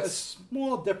a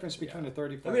small difference between the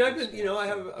 35. I mean, I've been I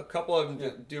have a couple of them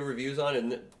to do reviews on,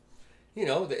 and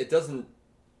it doesn't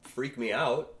freak me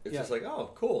out. It's just like,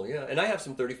 oh, cool, And I have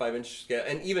some 35-inch scale,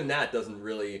 and even that doesn't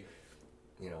really,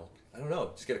 I don't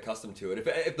know, just get accustomed to it.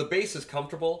 If the bass is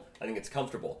comfortable, I think it's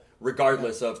comfortable,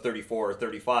 regardless of 34 or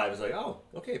 35. It's like, oh,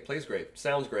 okay, plays great,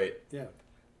 sounds great,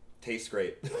 tastes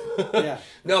great.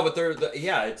 No, but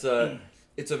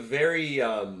it's a very,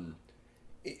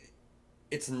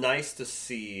 it's nice to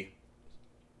see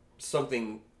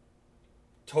something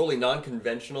totally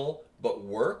non-conventional but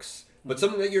works. But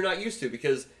something that you're not used to,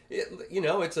 because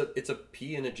it's a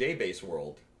P and a J bass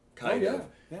world kind of,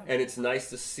 and it's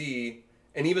nice to see.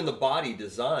 And even the body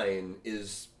design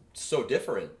is so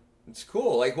different. It's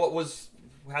cool. Like, how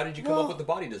did you come up with the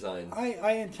body design?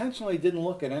 I intentionally didn't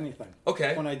look at anything.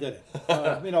 Okay. When I did it,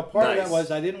 part of that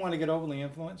was I didn't want to get overly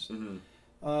influenced, and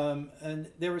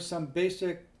there were some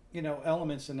basic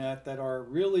elements in that are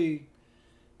really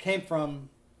came from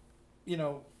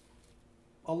a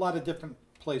lot of different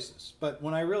places. But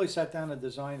when I really sat down and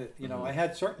designed it, I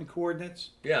had certain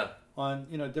coordinates on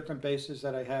different bases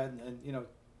that I had, and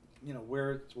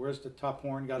where's the top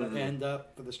horn got to end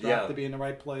up for the strap to be in the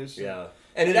right place.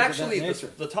 And it actually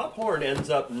the top horn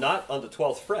ends up not on the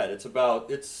 12th fret. It's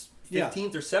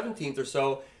 15th or 17th or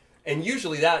so, and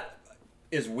usually that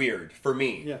is weird for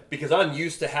me because I'm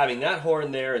used to having that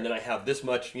horn there, and then I have this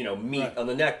much meat on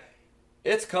the neck.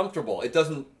 It's comfortable. It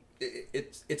doesn't.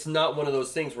 It's not one of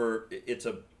those things where it's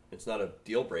not a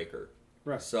deal breaker.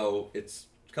 Right. So it's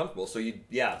comfortable. So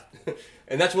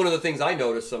and that's one of the things I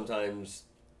notice sometimes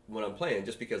when I'm playing,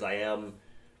 just because I am,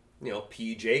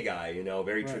 PJ guy,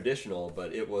 very traditional,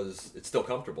 but it's still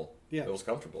comfortable. Yeah. It was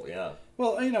comfortable. Yeah.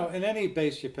 Well, in any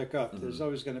bass you pick up, there's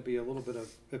always going to be a little bit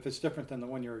of, if it's different than the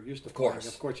one you're used to playing,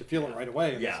 of course you feel it right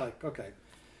away. And it's like, okay.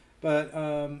 But,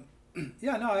 I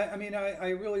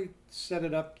really set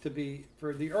it up to be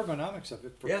for the ergonomics of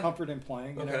it, for comfort in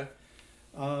playing. Okay.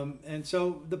 And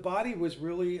so the body was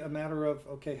really a matter of,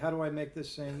 okay, how do I make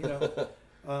this thing,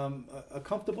 a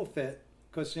comfortable fit?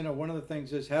 Because, one of the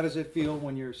things is, how does it feel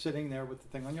when you're sitting there with the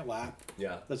thing on your lap?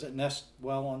 Yeah. Does it nest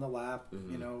well on the lap?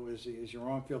 Is your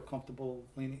arm feel comfortable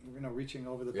leaning, reaching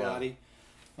over the body?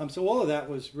 So all of that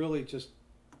was really just,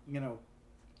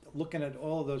 looking at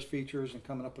all of those features and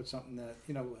coming up with something that,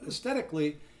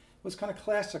 aesthetically was kind of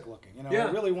classic looking. I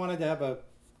really wanted to have a,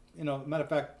 matter of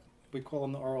fact, we call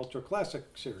them our Ultra Classic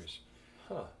series.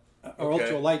 Huh. Or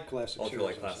Ultra Light Classic series. Ultra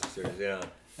Light Classic series, yeah.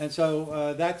 And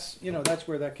so that's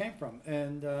where that came from.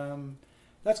 And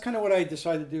that's kind of what I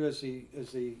decided to do as the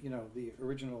the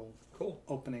original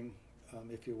opening,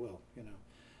 if you will,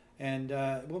 And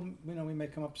we may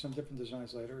come up with some different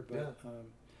designs later, but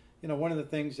one of the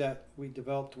things that we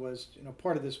developed was,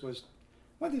 part of this was,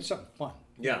 I wanted to do something fun.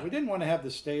 We didn't want to have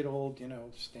the staid old,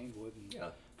 stained wood.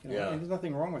 And, and there's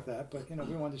nothing wrong with that, but, we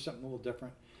wanted to do something a little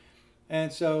different.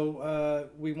 And so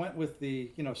we went with the,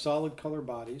 solid color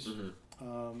bodies.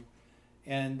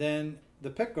 And then the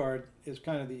pick guard is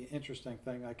kind of the interesting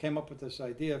thing. I came up with this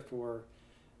idea for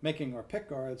making our pick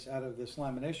guards out of this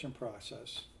lamination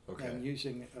process and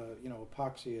using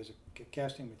epoxy as a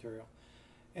casting material.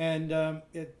 And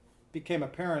it became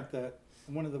apparent that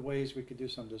one of the ways we could do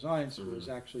some designs was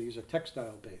actually use a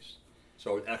textile base.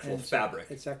 So actual fabric.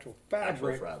 It's actual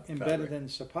fabric embedded in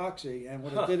this epoxy. And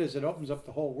what it did is it opens up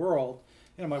the whole world.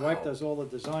 You know, my wife does all the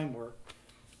design work.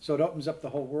 So it opens up the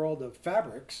whole world of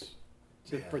fabrics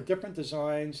for different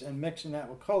designs and mixing that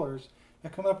with colors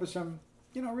and come up with some,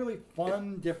 really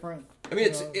fun, different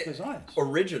designs.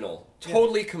 Original.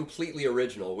 Totally, completely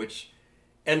original,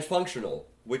 and functional,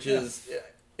 which is,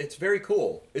 it's very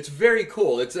cool. It's very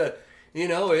cool. It's it's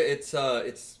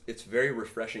very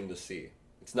refreshing to see.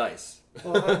 It's nice.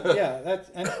 Well,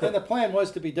 and the plan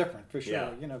was to be different for sure.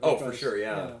 Yeah. For sure,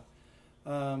 yeah.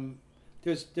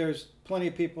 There's plenty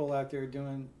of people out there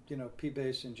doing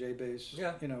P-bass and J-bass,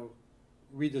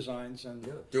 redesigns and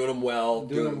doing them well,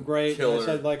 doing them great. Killer. And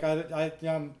I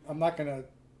said I'm not gonna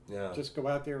just go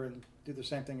out there and do the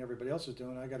same thing everybody else is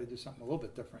doing. I got to do something a little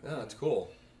bit different. Yeah, that's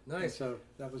cool. Nice. And so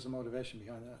that was the motivation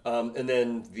behind that. And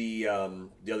then the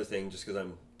other thing, just because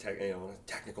I'm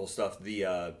technical stuff,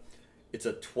 it's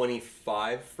a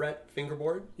 25 fret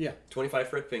fingerboard. Yeah. 25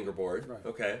 fret fingerboard. Right.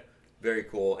 Okay. Very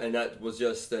cool. And that was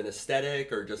just an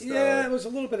aesthetic or just... Yeah, it was a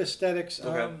little bit aesthetics.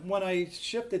 Okay. When I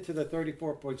shifted to the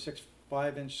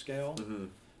 34.65 inch scale,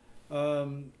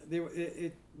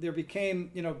 there became,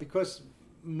 because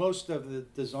most of the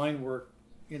design work,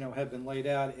 had been laid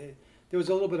out, there was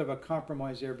a little bit of a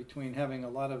compromise there between having a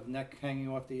lot of neck hanging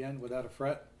off the end without a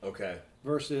fret. Okay.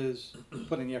 Versus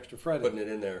putting the extra fret Putting it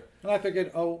in there. And I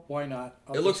figured, why not?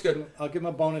 It looks good. I'll give him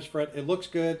a bonus fret. It looks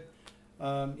good.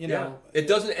 It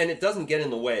doesn't get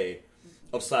in the way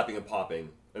of slapping and popping.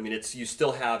 I mean, you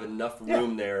still have enough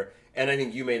room there. And I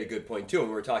think you made a good point too when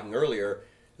we were talking earlier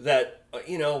that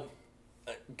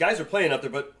guys are playing up there,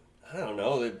 but I don't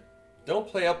know, they don't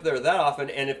play up there that often.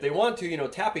 And if they want to,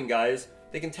 tapping guys,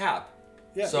 they can tap.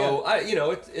 Yeah, so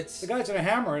it's the guys that are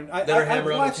hammering. I've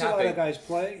watched a lot of guys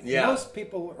play. Yeah. Most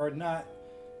people are not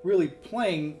really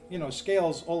playing,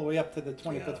 scales all the way up to the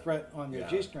 25th fret on your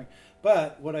G string.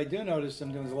 But what I do notice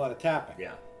them doing is a lot of tapping.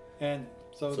 Yeah. And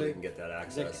so they can get that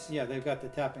access. They've got the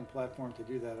tapping platform to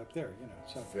do that up there.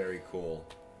 So very cool.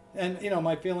 And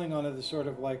my feeling on it is sort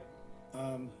of like,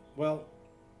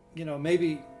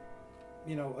 maybe.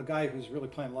 A guy who's really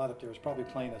playing a lot up there is probably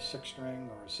playing a 6 string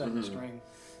or a 7 string.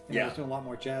 He's doing a lot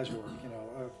more jazz work.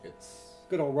 It's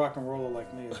good old rock and roller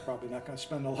like me is probably not going to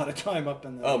spend a lot of time up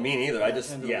in the. Oh, me neither.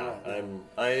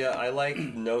 I like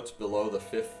notes below the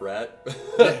 5th fret.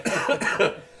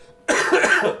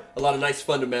 A lot of nice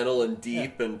fundamental and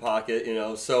deep and pocket.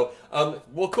 So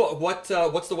cool. What's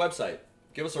the website?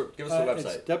 Give us the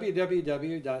website. It's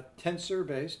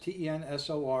www.tensorbass,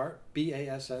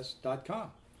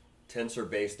 tensorbass.com.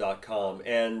 Tensorbass.com.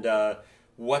 And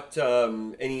what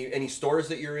any stores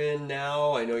that you're in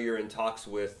now? I know you're in talks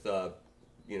with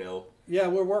Yeah,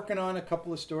 we're working on a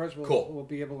couple of stores. We'll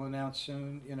be able to announce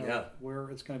soon. Where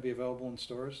it's going to be available in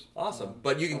stores. Awesome.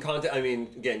 But you can contact. I mean,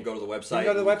 again, go to the website. You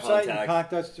go to the website and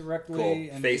contact us directly. Cool.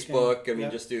 And Facebook.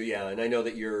 Just do And I know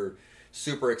that you're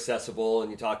super accessible,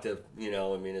 and you talk to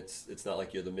it's not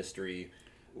like you're the mystery.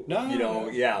 No.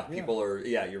 People are.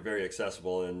 Yeah, you're very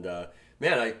accessible, and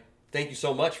man, I thank you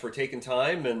so much for taking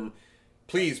time, and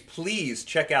please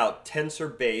check out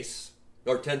Tensor Bass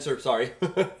or Tensor. Sorry.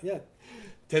 Yeah.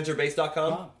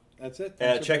 Tensorbass.com. That's it.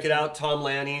 Check it out, Tom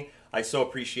Lanni. I so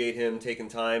appreciate him taking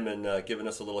time and giving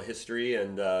us a little history.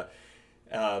 And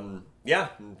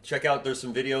check out. There's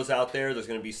some videos out there. There's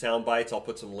going to be sound bites. I'll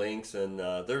put some links, and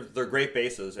they're great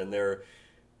basses, and they're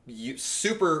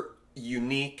super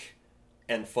unique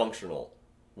and functional,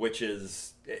 which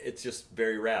is it's just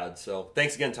very rad. So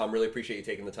thanks again, Tom. Really appreciate you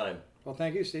taking the time. Well,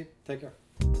 thank you, Steve. Take care.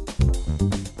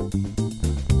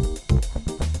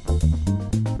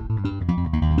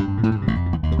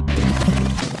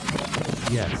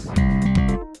 Yes.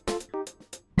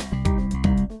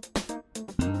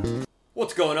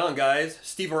 What's going on, guys?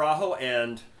 Steve Arajo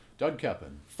and Doug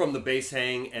Koeppen from the Bass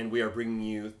Hang, and we are bringing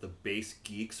you the Bass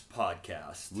Geeks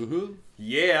podcast. Woohoo!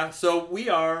 Yeah, so we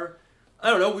are,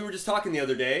 I don't know, we were just talking the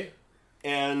other day,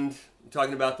 and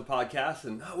talking about the podcast,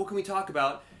 and what can we talk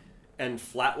about? And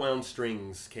flatwound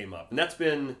strings came up, and that's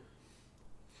been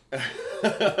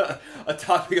a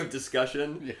topic of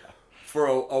discussion for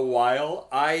a while.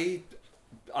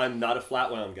 I'm not a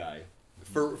flatwound guy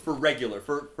for regular.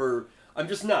 I'm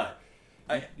just not.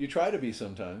 You try to be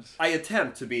sometimes. I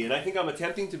attempt to be, and I think I'm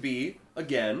attempting to be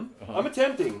again. I'm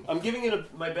attempting. I'm giving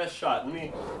it my best shot.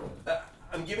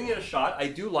 I'm giving it a shot. I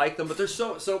do like them, but they're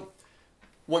so.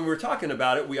 when we were talking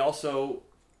about it, we also,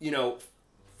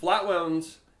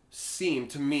 flatwounds seem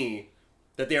to me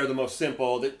that they are the most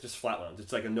simple. They're just flatwounds.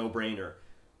 It's like a no-brainer.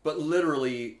 But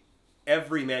literally,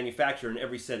 every manufacturer and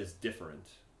every set is different.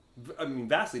 I mean,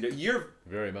 vastly different.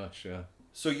 Very much, yeah.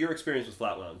 So your experience with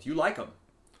flatwounds, you like them?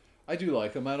 I do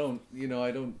like them. I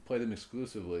don't play them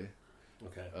exclusively.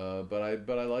 Okay. But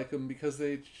I like them because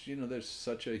there's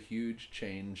such a huge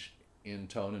change in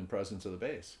tone and presence of the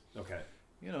bass. Okay.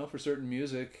 For certain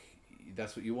music,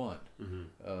 that's what you want.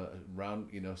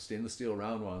 Mm-hmm. Stainless steel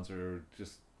round ones are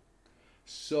just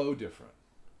so different.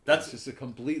 That's just a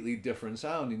completely different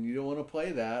sound, and you don't want to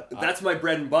play that. That's my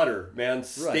bread and butter, man. Right.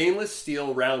 Stainless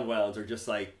steel round wounds are just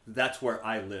like, that's where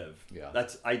I live. Yeah.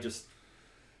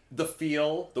 The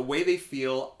feel, the way they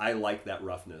feel, I like that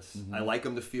roughness. Mm-hmm. I like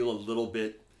them to feel a little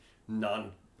bit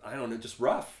just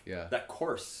rough. Yeah. That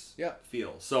coarse Yeah.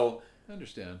 feel. So, I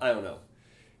understand. I don't know.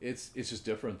 It's just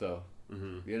different, though.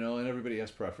 Mm-hmm. And everybody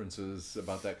has preferences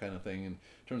about that kind of thing in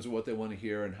terms of what they want to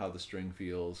hear and how the string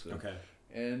feels. Okay.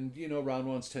 And, round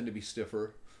ones tend to be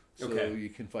stiffer, so Okay. you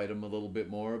can fight them a little bit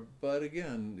more. But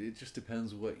again, it just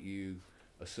depends what you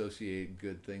associate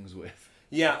good things with.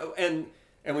 Yeah, and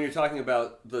when you're talking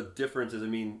about the differences, I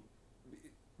mean,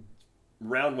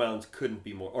 round wounds couldn't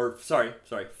be more, or sorry,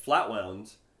 flat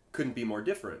wounds couldn't be more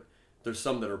different. There's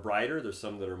some that are brighter, there's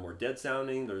some that are more dead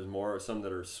sounding, there's some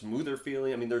that are smoother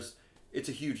feeling. I mean, it's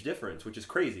a huge difference, which is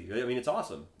crazy. I mean, it's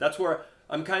awesome. That's where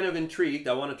I'm kind of intrigued.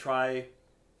 I want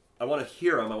to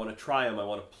hear them, I want to try them, I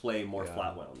want to play more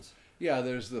flat wounds. Yeah,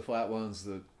 there's the flat ones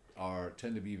that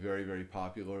tend to be very, very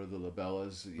popular. The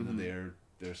labellas, Mm-hmm.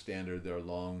 they're standard, they're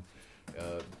long,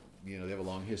 they have a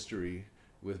long history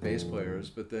with bass players.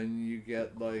 But then you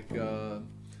get like,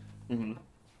 Mm-hmm.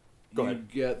 Go ahead.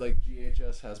 You get like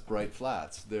GHS has bright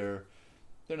flats. They're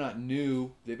not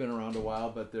new. They've been around a while,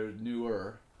 but they're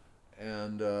newer.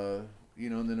 And and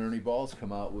then Ernie Ball's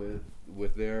come out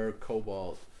with their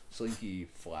Cobalt Slinky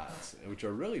flats, which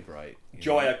are really bright.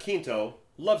 Joey Quinto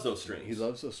loves those strings. He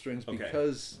loves those strings Okay.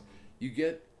 because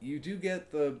you do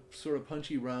get the sort of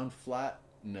punchy round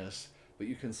flatness, but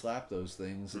you can slap those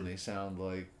things and they sound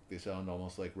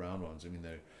almost like round ones. I mean,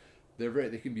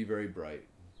 they can be very bright.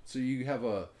 So you have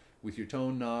with your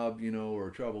tone knob,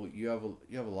 or treble, you have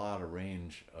a lot of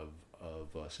range of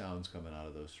sounds coming out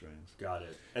of those strings. Got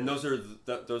it. And those are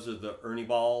the Ernie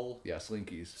Ball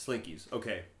Slinkies.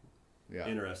 Okay. Yeah.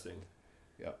 Interesting.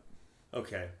 Yeah.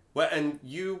 Okay. Well, and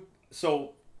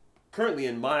so currently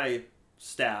in my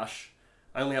stash,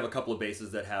 I only have a couple of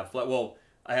basses that have flat. Well,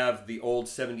 I have the old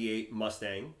 78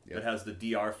 Mustang that has the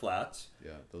DR flats.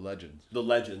 Yeah, the Legends.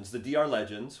 The DR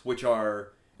Legends, which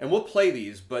are, and we'll play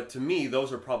these, but to me,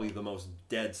 those are probably the most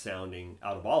dead sounding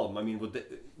out of all of them. I mean,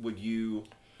 would you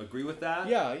agree with that?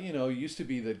 Yeah, it used to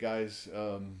be that guys,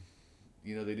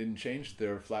 they didn't change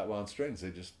their flat wound strings. They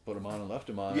just put them on and left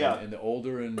them on. Yeah. And the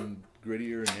older and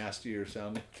grittier and nastier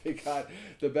sound they got,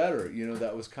 the better.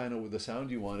 That was kind of the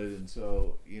sound you wanted. And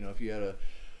so, if you had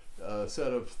a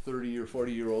set of 30 or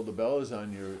 40-year-old labellas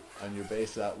on your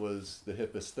bass, that was the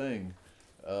hippest thing.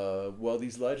 Well,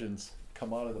 these Legends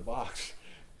come out of the box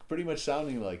pretty much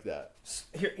sounding like that.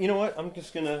 Here, you know what? I'm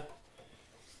just gonna.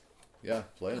 Yeah,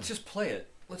 play 'em. Let's just play it.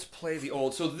 Let's play the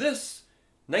old. So this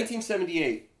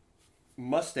 1978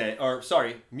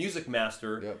 Music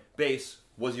Master bass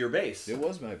was your bass. It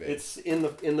was my bass. It's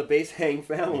in the Bass Hang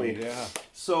family. Yeah.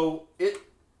 So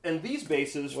and these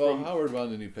basses from Howard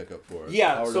wound the new pickup for us.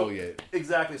 Yeah, Howard so 08.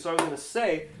 exactly. So I was going to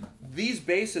say these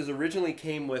basses originally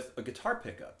came with a guitar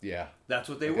pickup. Yeah. That's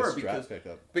what they Like were a Strat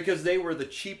pickup. because they were the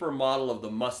cheaper model of the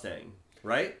Mustang,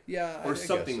 right? Yeah, or I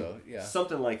something, guess so. Yeah.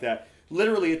 something like that.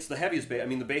 Literally, it's the heaviest bass. I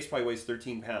mean, the bass probably weighs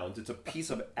 13 pounds. It's a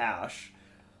piece of ash,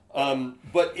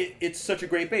 but it's such a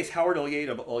great bass. Howard 08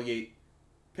 of 08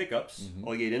 pickups,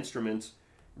 08 instruments,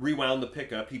 rewound the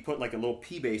pickup. He put like a little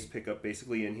P bass pickup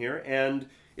basically in here, and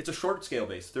it's a short scale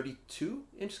bass,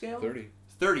 32-inch scale?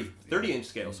 30 inch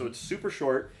scale, so it's super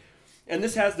short. And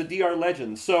this has the DR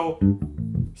Legends. So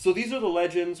these are the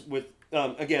Legends with,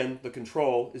 again, the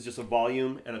control is just a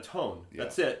volume and a tone. Yeah.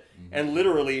 That's it. And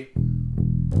literally...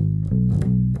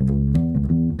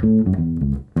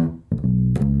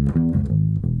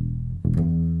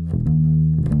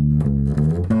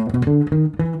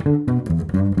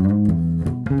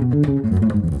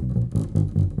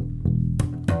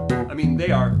 I mean,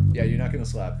 they are... Yeah, you're not going to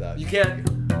slap that. You can't...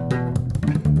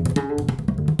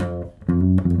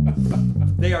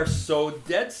 They are so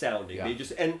dead sounding. Yeah. They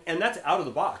just and that's out of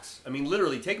the box. I mean,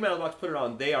 literally, take them out of the box, put it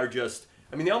on. They are just...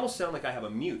 I mean, they almost sound like I have a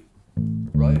mute.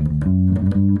 Right.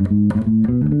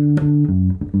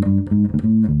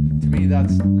 To me,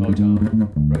 that's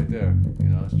Motown right there. You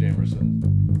know, it's Jamerson.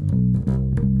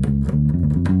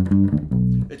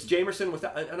 It's Jamerson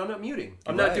without, and I'm not muting.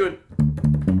 I'm Right. not doing.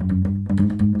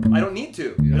 I don't need to. You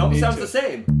It don't almost need sounds to. the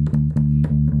same.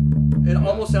 It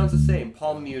almost sounds the same.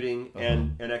 Palm muting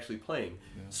and actually playing.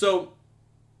 Yeah. So,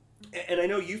 and I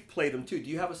know you've played them too. Do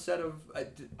you have a set of?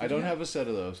 I don't have a set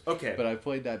of those. Okay. But I've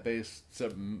played that bass,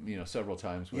 several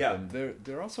times with Yeah. them.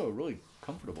 They're also a really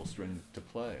comfortable string to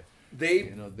play. They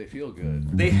You know, they feel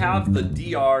good. they have the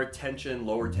DR tension,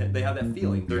 lower tension. They have that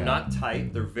feeling. They're Yeah. not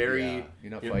tight. They're very. Yeah,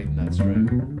 you're not fighting that string.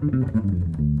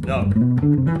 No.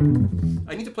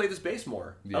 I need to play this bass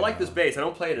more. I like this bass. I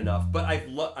don't play it enough, but I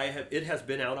have. It has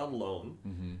been out on loan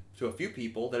to a few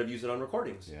people that have used it on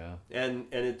recordings. Yeah. And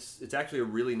it's actually a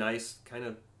really nice kind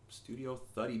of studio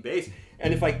thuddy bass.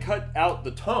 And if I cut out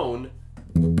the tone,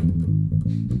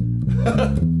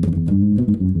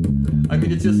 I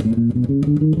mean, it's just.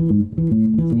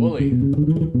 It's woolly.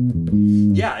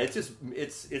 Yeah,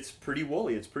 it's pretty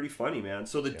woolly. It's pretty funny, man.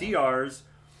 So the DRs,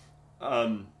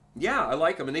 yeah, I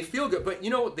like them and they feel good. But you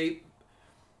know, they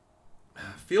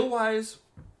feel wise.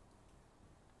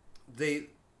 They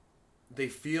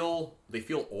feel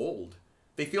old.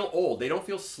 They feel old. They don't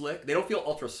feel slick. They don't feel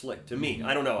ultra slick to me.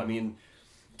 I don't know. I mean,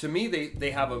 to me,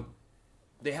 they have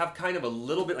kind of a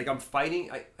little bit like I'm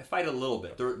fighting. I fight a little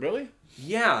bit. They're Really?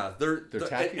 yeah, they're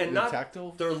tacky, and they're not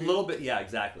tactile. They're a little bit, yeah,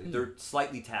 exactly. They're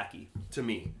slightly tacky to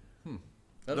me.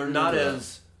 They're not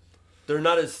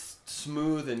not as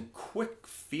smooth and quick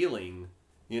feeling.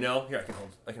 You know, here I can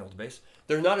hold the bass.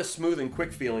 They're not as smooth and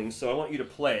quick feeling. So I want you to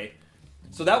play.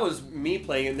 So that was me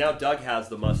playing, and now Doug has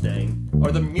the Mustang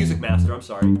or the Music Master. I'm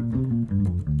sorry.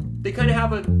 They kind of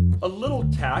have a little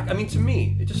tack. I mean, to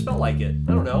me, it just felt like it.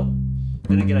 I don't know.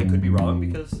 Then again, I could be wrong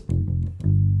because.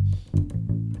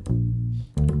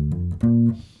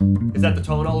 Is that the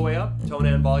tone all the way up? Tone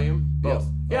and volume? Both.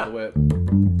 Yeah. All the way up.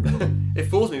 It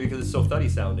fools me because it's so thuddy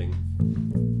sounding.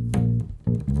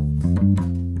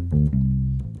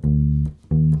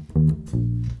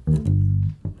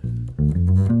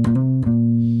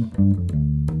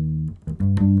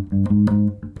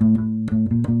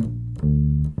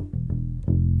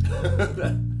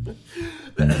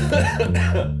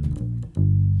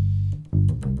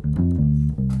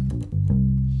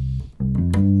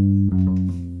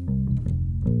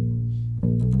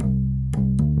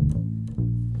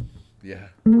 Yeah.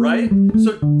 Right?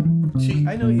 So, gee,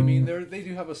 I know what you mean. They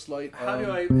do have a slight. how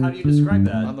do you describe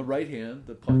that? On the right hand,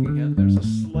 the plucking hand, there's a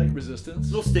slight resistance.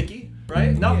 It's a little sticky,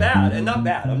 right? Not bad, and not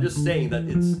bad. I'm just saying that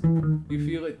it's. You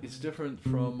feel it. It's different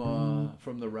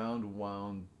from the round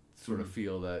wound sort of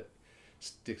feel that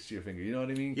sticks to your finger. You know what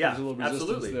I mean? Yeah, There's a little resistance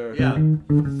absolutely. there. Yeah.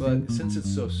 But since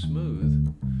it's so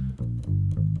smooth,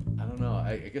 I don't know.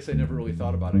 I guess I never really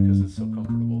thought about it because it's so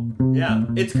comfortable. Yeah,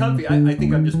 it's comfy. I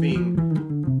think I'm just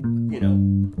being, you know,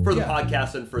 for the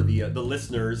podcast and for the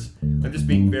listeners, I'm just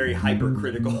being very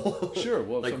hypercritical. Sure.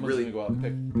 Well, if like someone's really, gonna go out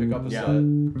and pick up a Yeah.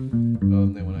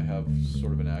 set, they want to have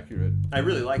sort of an accurate. I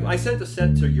really like them. I sent a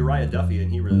set to Uriah Duffy,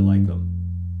 and he really liked them.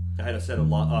 I had a set of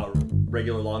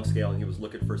regular long scale, and he was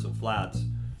looking for some flats,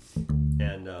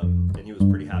 and he was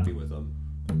pretty happy with them.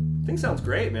 Thing sounds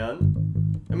great, man.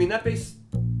 I mean, that bass,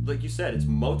 like you said, it's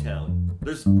Motown.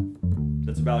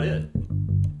 That's about it.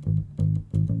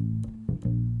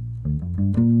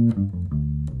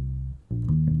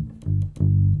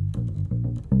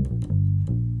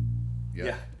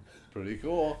 Yeah. Pretty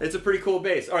cool. It's a pretty cool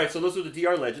bass. All right, so those are the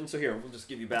DR Legends. So here, we'll just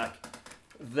give you back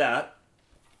that.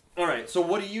 All right, so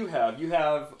what do you have? You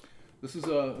have... This is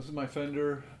my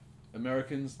Fender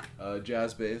Americans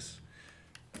jazz bass.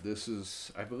 This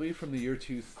is, I believe, from the year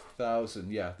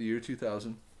 2000. Yeah, the year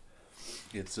 2000.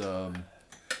 It's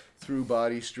through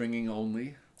body stringing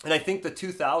only. And I think the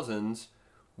 2000s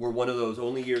were one of those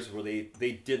only years where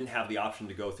they didn't have the option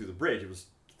to go through the bridge. It was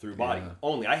through body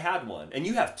only. I had one. And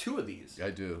you have two of these. I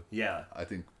do. Yeah. I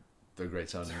think they're great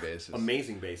sounding basses.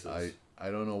 Amazing basses. I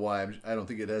don't know why. I don't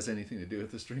think it has anything to do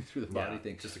with the string through the body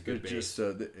thing. Just a good bass. Just,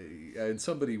 and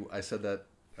somebody, I said that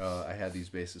I had these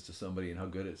basses to somebody and how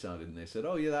good it sounded. And they said,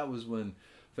 oh, yeah, that was when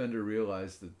Fender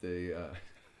realized that they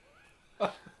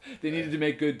needed to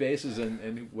make good basses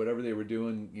and whatever they were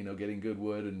doing, you know, getting good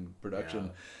wood and production.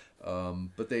 Yeah.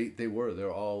 But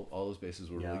they're all those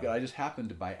basses were really good. I just happened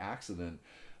to, by accident,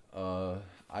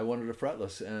 I wanted a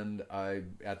fretless, and I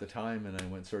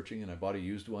went searching and I bought a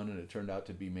used one, and it turned out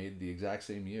to be made the exact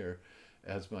same year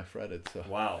as my fretted. So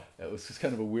wow, it was just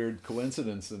kind of a weird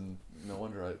coincidence, and no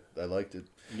wonder I liked it.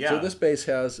 Yeah. So this bass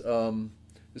has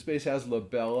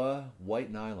Labella white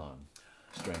nylon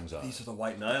strings on. These are the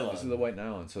white nylon. These are the white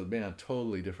nylon. So man,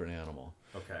 totally different animal.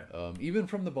 Okay. Even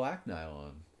from the black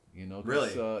nylon, You know,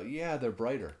 'cause, Really? Yeah, they're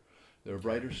brighter. They're a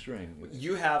brighter string.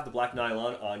 You have the black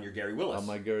nylon on your Gary Willis. On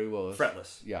my Gary Willis.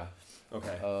 Fretless. Yeah.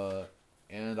 Okay.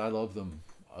 And I love them.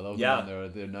 I love Yeah.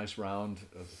 them. They're nice round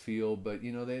feel, but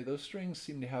you know those strings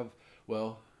seem to have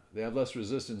they have less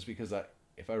resistance because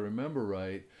if I remember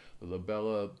right, the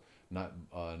Labella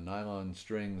nylon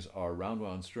strings are round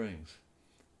wound strings.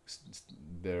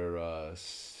 They're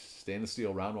stainless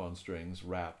steel round wound strings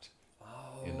wrapped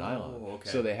in nylon, okay.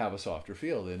 so they have a softer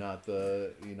feel. They're not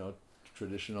the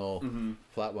traditional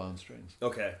flat wound strings.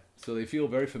 Okay. So they feel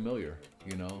very familiar,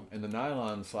 and the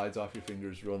nylon slides off your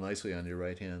fingers real nicely on your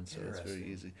right hand, so it's very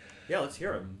easy. Yeah, let's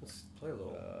hear them. Let's play a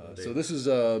little. So this is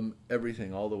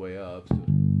everything all the way up,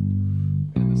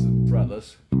 and this is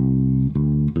fretless.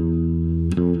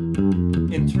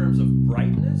 In terms of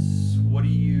brightness, what do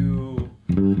you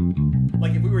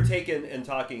like? If we were taking and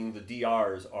talking, the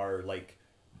DRs are like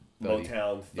Thuddy.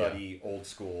 Motown, thuddy, old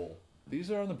school. These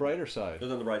are on the brighter side.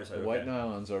 They're on the brighter side. The okay. white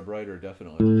nylons are brighter,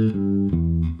 definitely.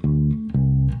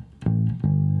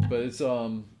 But it's it's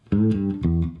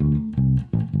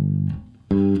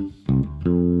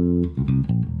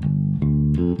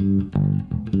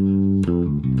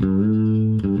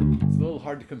a little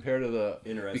hard to compare to the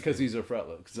because these are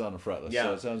fretless. Because it's on a fretless,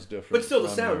 so it sounds different. But still, the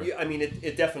sound. I mean,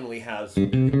 it definitely has.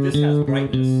 This has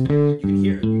brightness. You can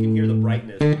hear it. You can hear the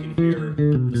brightness. You can hear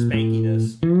the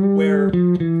spankiness. Where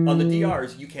on the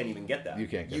DRs, you can't even get that. You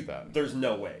can't get that. There's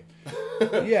no way.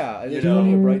 Yeah, there's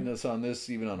plenty of brightness on this,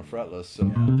 even on a fretless.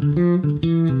 So.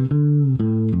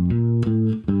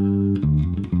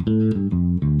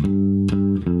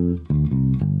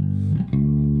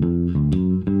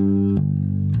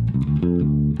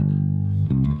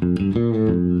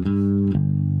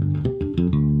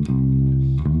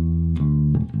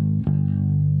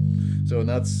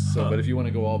 But if you want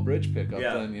to go all bridge pickup,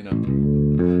 then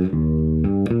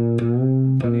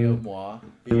plenty of moi.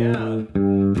 Yeah.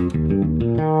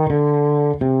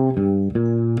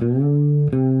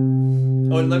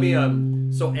 Oh, and let me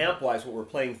so amp wise, what we're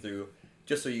playing through,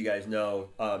 just so you guys know,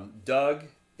 Doug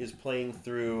is playing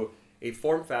through a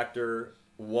Form Factor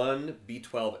 1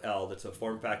 B12L. That's a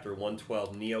Form Factor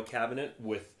 112 Neo cabinet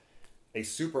with a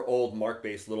super old Mark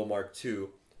bass, Little Mark II.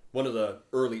 One of the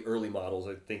early models.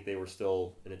 I think they were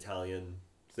still an Italian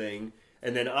thing.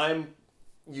 And then I'm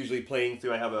usually playing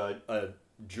through, I have a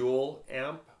Jewel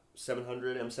amp,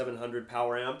 M700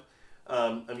 power amp.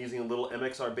 I'm using a little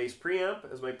MXR bass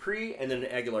preamp as my pre, and then an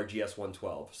Aguilar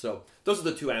GS112. So those are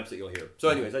the two amps that you'll hear. So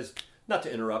anyways, not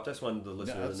to interrupt, I just wanted the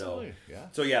listener to know. Yeah.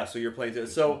 So you're playing through.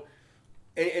 So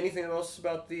anything else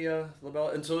about the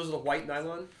Labella? And so those are the white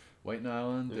nylon? White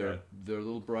nylon, they're a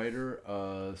little brighter,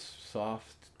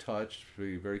 soft touch,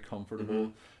 very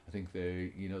comfortable. I think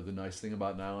they, the nice thing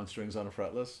about nylon strings on a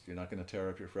fretless, you're not going to tear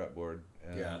up your fretboard.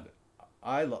 And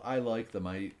I like them.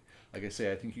 Like I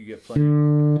say, I think you get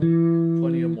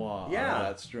plenty of moi out of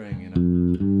that string. It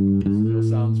still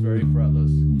sounds very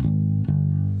fretless,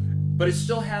 but it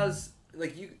still has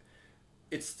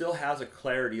it still has a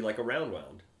clarity like a round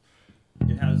wound.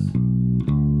 It has.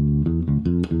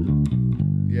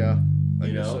 Yeah, I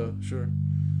guess so. Sure.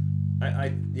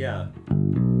 Yeah.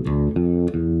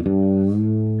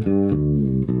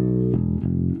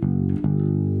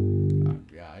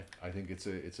 I think it's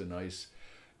a nice,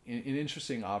 an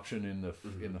interesting option in the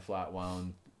flat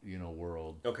wound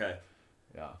world. Okay.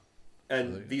 Yeah.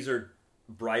 And these are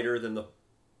brighter than the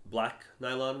black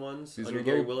nylon ones These on are your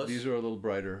Gary Willis? These are a little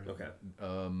brighter. Okay.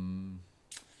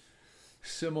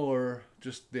 Similar,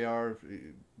 just they are.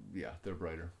 Yeah, they're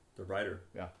brighter. They're brighter.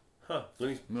 Yeah. Huh.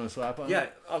 You want to slap on? Yeah,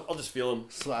 I'll just feel them.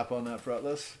 Slap on that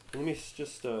fretless. Let me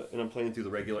just, and I'm playing through the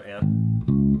regular amp.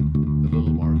 The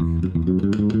little mark.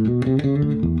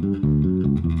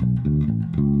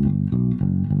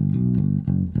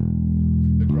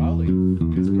 The growly.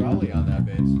 It's growly on that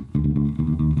bass.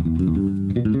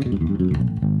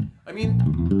 I mean...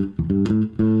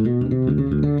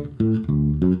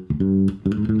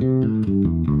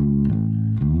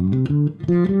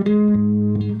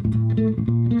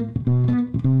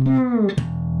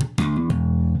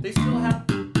 They still have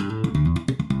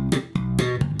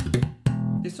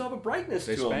a brightness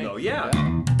to them, though. Yeah.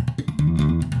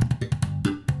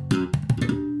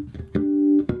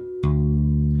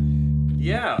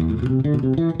 Yeah.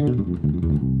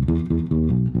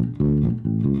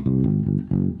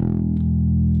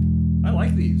 I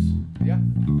like these. Yeah,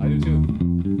 I do too.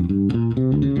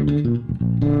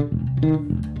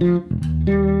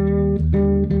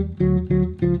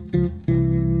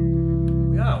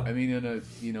 Yeah. I mean, in a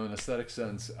an aesthetic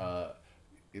sense,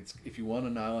 it's if you want a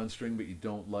nylon string but you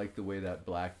don't like the way that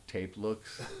black tape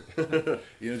looks,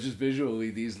 just visually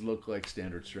these look like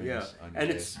standard strings. Yeah, on your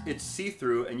and bass. it's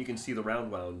see-through, and you can see the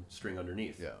round wound string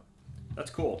underneath. Yeah. That's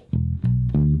cool.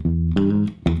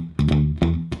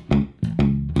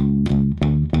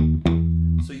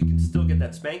 So you can still get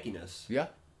that spankiness. Yeah.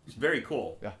 It's very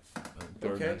cool. Yeah.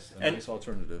 They're Okay. a nice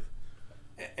alternative.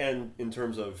 And in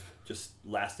terms of just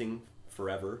lasting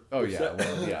forever. Oh yeah,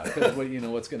 well, yeah. Because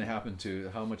what's going to happen to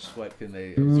how much sweat can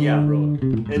they? Yeah.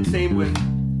 And same with,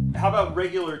 how about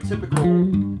regular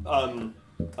typical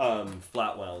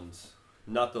flat wounds,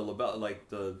 not the label, like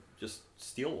the just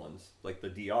steel ones, like the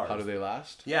DRs. how do they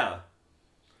last? Yeah,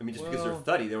 I mean, just because they're Well-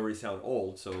 thuddy, they already sound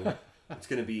old, so it's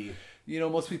going to be.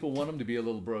 Most people want them to be a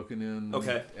little broken in.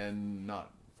 Okay. And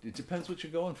not. It depends what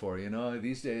you're going for.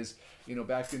 These days,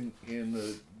 back in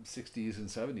the 60s and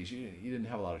 70s, you didn't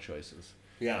have a lot of choices.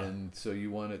 Yeah. And so you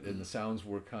wanted, and the sounds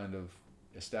were kind of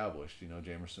established.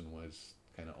 Jamerson was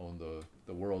kind of owned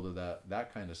the world of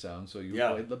that kind of sound. So you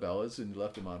played labellas and you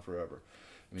left them on forever.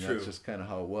 I mean, True. that's just kind of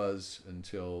how it was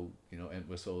until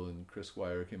Entwistle and Chris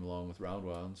Squire came along with round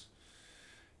wounds,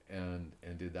 and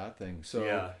did that thing.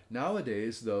 So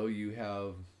nowadays, though, you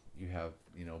have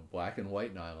black and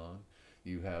white nylon.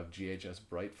 You have GHS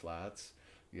bright flats.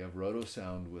 You have Roto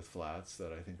Sound with flats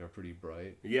that I think are pretty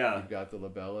bright. Yeah. You've got the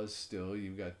labellas still.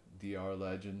 You've got DR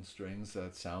Legend strings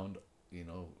that sound,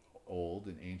 old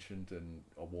and ancient and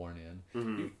worn in.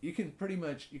 Mm-hmm. You can pretty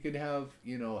much, you can have,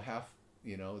 half,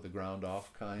 the ground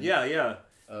off kind. Yeah.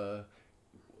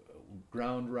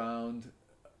 Ground round,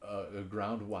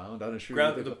 ground wound. I'm not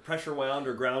sure. The pressure wound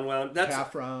or ground wound. That's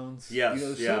half rounds. Yes.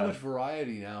 There's so much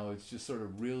variety now. It's just sort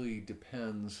of really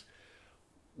depends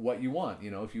what you want.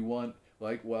 If you want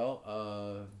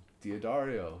Diodario.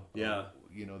 Yeah.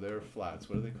 Their flats.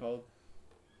 What are they called?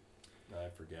 I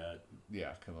forget.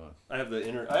 Yeah, come on. I have the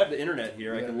internet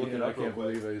here. I can look it up. I can't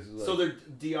real quick. believe it. So they're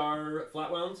DR flat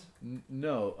wounds?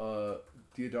 No,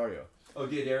 Diodario. Oh,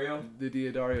 Diodario? The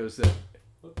Diodarios that.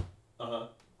 Uh-huh.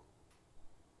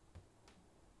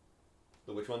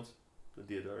 The which ones? The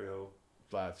Diodario.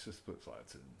 Flats, just put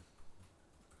flats in.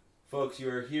 Folks, you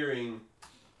are hearing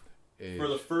Age. for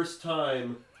the first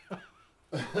time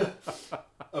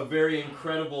a very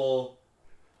incredible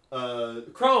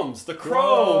chromes. The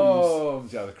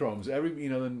chromes. Yeah, the chromes.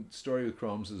 The story with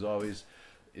chromes is always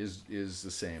is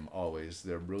the same. Always,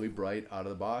 they're really bright out of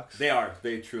the box. They are.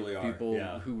 They truly are. People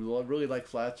who really like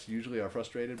flats usually are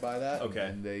frustrated by that. Okay.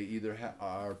 And they either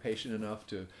are patient enough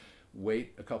to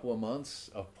wait a couple of months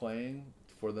of playing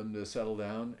for them to settle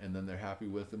down, and then they're happy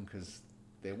with them because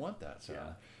they want that sound.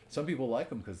 Yeah. Some people like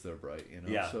them because they're bright.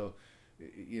 Yeah. So,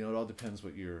 it all depends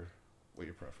what your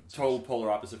preference Total is.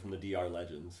 polar opposite from the DR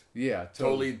Legends. Yeah.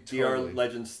 Totally. DR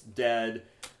Legends dead.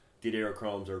 Diodario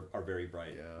chromes are very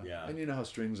bright. Yeah. And you know how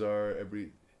strings are.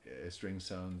 Every string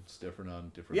sounds different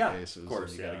on different basses. Of course,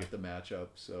 and you got to get the matchup.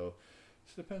 So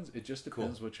it just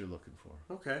depends what you're looking for.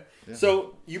 Okay. Yeah.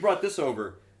 So you brought this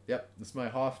over. Yep, it's my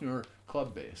Hofner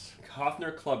club bass.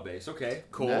 Hofner club bass. Okay.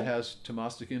 Cool. And that has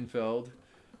Tomastik Infeld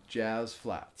jazz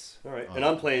flats. All right. And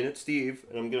I'm playing it, Steve,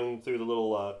 and I'm going through the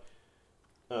little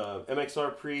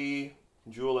MXR Pre,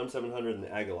 Jewel M700, and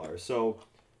the Aguilar. So,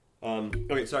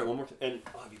 okay, sorry, one more. And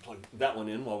I'll have you plug that one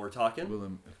in while we're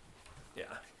talking. Yeah.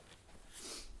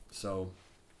 So,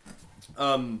 so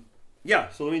let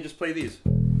me just play these.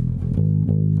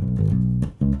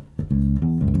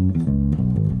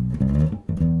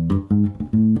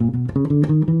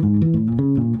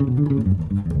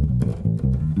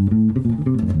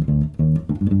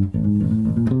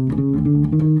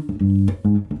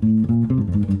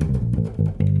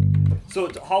 So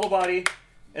it's a hollow body,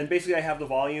 and basically I have the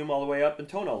volume all the way up and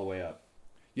tone all the way up.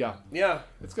 Yeah. Yeah.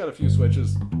 It's got a few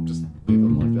switches. Just leave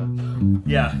them like that.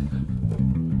 Yeah.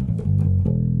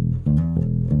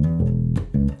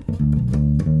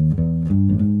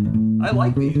 I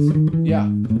like these. Yeah.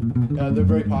 They're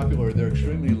very popular. They're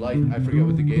extremely light. I forget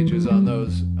what the gauge is on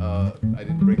those. I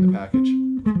didn't bring the package.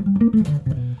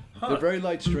 They're very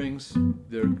light strings.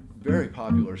 They're very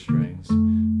popular strings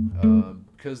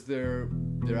because they're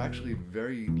actually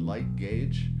very light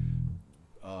gauge.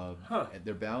 And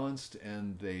they're balanced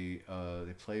and they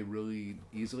play really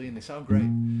easily and they sound great.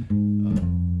 And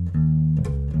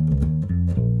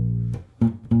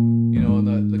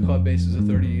the club bass is a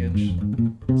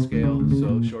 30-inch scale,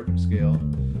 so short scale.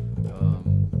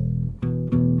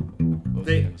 What was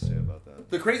I going to say about that?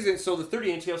 The crazy thing, so the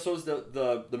 30-inch scale, so is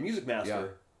the Music Master. Yeah.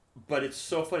 But it's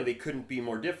so funny, they couldn't be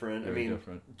more different. Very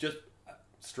different. Just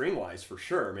string-wise, for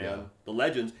sure, man. Yeah. The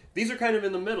Legends. These are kind of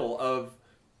in the middle of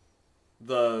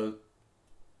the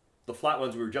the flat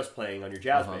ones we were just playing on your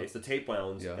jazz bass, the tape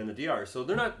wounds and the DR. So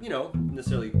they're not,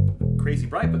 necessarily crazy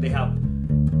bright, but they have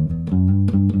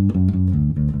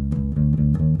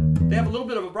a little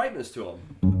bit of a brightness to them.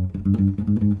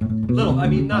 Little, I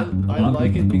mean, not. I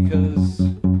like it because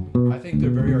I think they're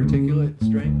very articulate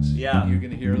strings. Yeah, you're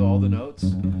gonna hear all the notes,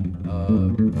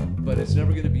 but it's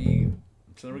never gonna be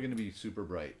super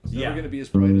bright. It's never gonna be as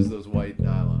bright as those white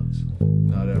nylons,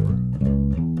 not ever.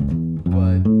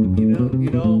 But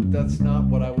that's not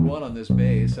what I would want on this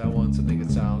bass. I want something that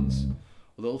sounds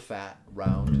a little fat,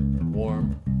 round,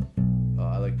 warm.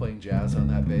 I like playing jazz on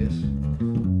that bass.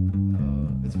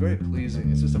 It's very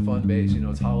pleasing. It's just a fun bass.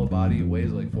 It's hollow body. It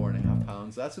weighs like 4.5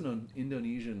 pounds. That's an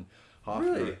Indonesian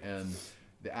Hofner, and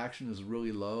the action is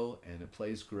really low, and it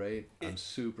plays great. I'm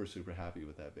super, super happy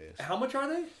with that bass. How much are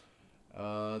they?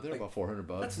 They're about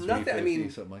 $400. That's nothing. I mean,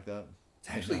 something like that. It's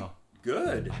actually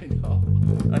good. I know.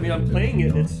 I mean, I'm playing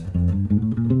it. It's.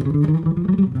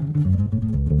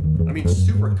 I mean,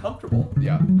 super comfortable.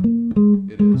 Yeah,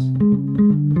 it is.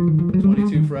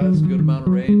 22 frets, good amount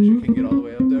of range. You can get all the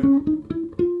way up there.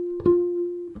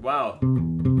 Wow.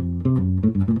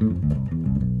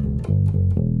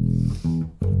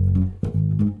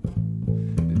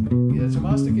 Yeah,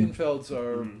 Tomastic Infelds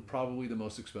are probably the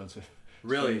most expensive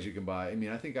strings you can buy. I mean,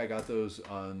 I think I got those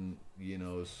on,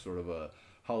 sort of a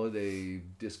holiday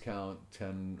discount,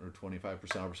 10 or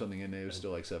 25% off or something, and they were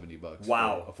still like $70.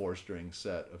 Wow. For a 4-string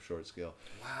set of short scale.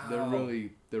 Wow.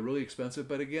 They're really expensive,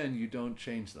 but again, you don't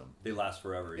change them. They last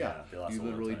forever. Yeah, They last you a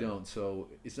long literally time. don't. So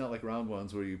it's not like round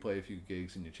ones where you play a few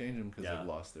gigs and you change them because they've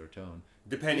lost their tone.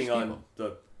 Depending on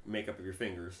the makeup of your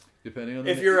fingers. Depending on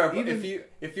if you're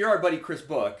our buddy Chris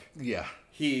Book,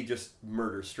 he just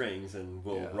murders strings and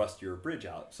will rust your bridge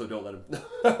out. So don't let him.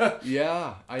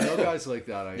 Yeah, I know guys like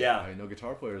that. I know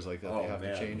guitar players like that. They have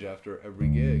to change after every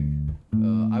gig.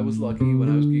 I was lucky when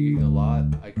I was gigging a lot.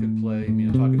 I could play. I mean,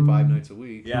 I'm talking 5 nights a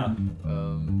week. Yeah.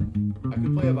 I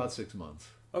could play about 6 months.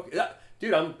 Okay,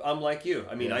 dude, I'm like you.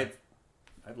 I mean, I've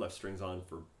left strings on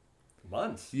for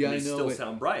months. Yeah, and I they know. Still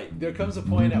sound bright. There comes a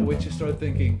point at which you start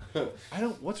thinking,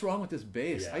 what's wrong with this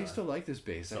bass? Yeah. I used to like this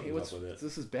bass. Something's up with it.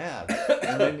 This is bad.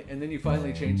 and then you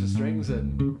finally change the strings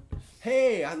and,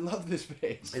 hey, I love this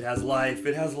bass. It has life.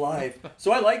 It has life.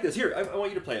 So I like this. Here, I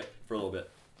want you to play it for a little bit.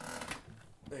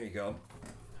 There you go.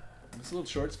 These little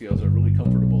short scales are really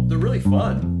comfortable. They're really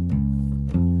fun.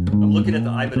 I'm looking at the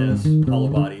Ibanez hollow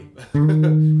body.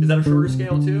 Is that a shorter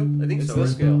scale too? I think It's so. this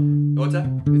right? scale. Oh, what's that?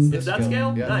 It's that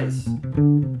scale? Yeah. Nice.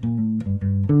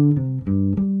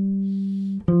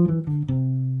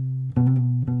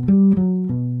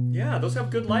 Yeah, those have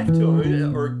good life to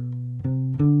them, or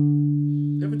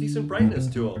they have a decent brightness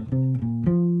to them.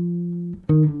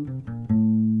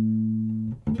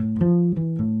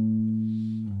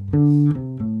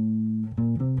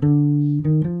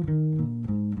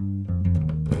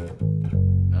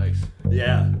 Nice.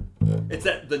 Yeah, it's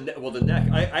that the neck.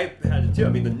 I had it too. I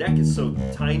mean, the neck is so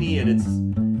tiny,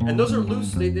 and those are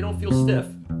loose. They don't feel stiff.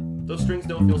 Those strings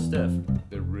don't feel stiff.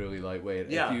 They're really lightweight.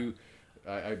 Yeah.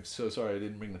 I'm so sorry I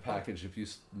didn't bring the package. If you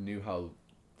knew how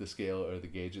the scale or the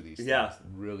gauge of these things,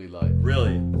 really light.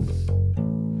 Really.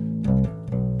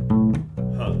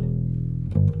 Huh.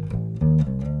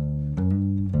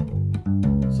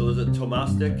 So there's a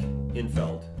Tomastic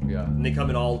Infeld. Yeah. And they come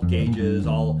in all gauges,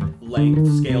 all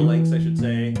scale lengths, I should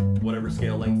say. Whatever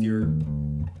scale length you're.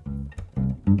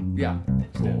 Yeah.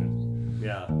 Standard.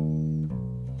 Yeah.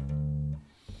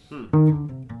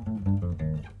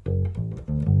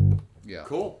 Yeah.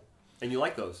 Cool. And you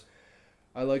like those?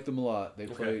 I like them a lot. They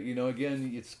play,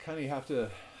 again, it's kind of, you have to,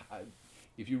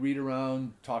 if you read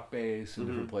around talk bass in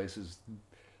different places,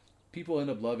 people end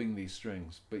up loving these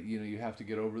strings, but you have to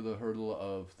get over the hurdle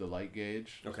of the light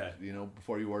gauge,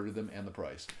 before you order them, and the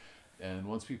price. And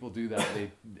once people do that,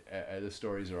 the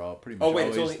stories are all pretty much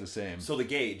always the same. So the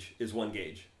gauge is one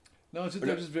gauge? No,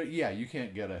 they're just very, you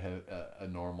can't get a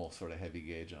normal sort of heavy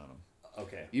gauge on them.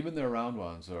 Okay. Even their round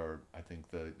ones are, I think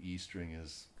the E string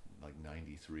is like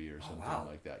 93 or something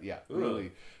like that. Yeah,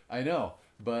 really. I know,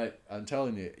 but I'm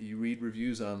telling you, you read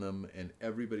reviews on them and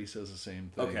everybody says the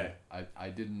same thing. Okay. I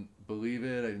didn't believe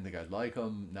it. I didn't think I'd like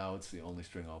them. Now it's the only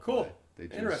string I'll cool. play. They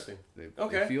just, Interesting. They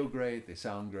feel great. They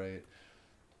sound great.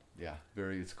 Yeah,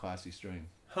 it's a classy string.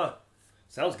 Huh.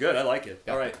 Sounds good. I like it.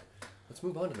 Yeah. All right. Let's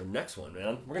move on to the next one,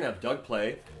 man. We're going to have Doug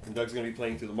play, and Doug's going to be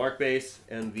playing through the Mark bass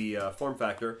and the Form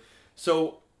Factor.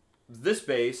 So this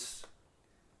bass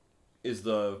is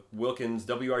the Wilkins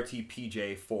WRT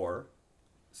PJ4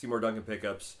 Seymour Duncan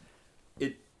pickups.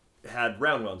 It had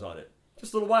round ones on it.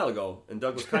 just a little while ago, and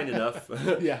Doug was kind enough.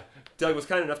 Yeah. Doug was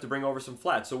kind enough to bring over some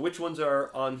flats. So which ones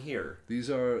are on here? These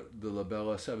are the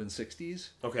Labella 760s.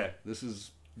 Okay. This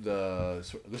is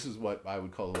what I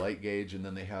would call a light gauge, and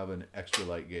then they have an extra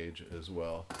light gauge as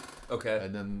well. Okay.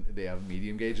 And then they have a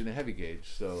medium gauge and a heavy gauge.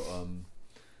 So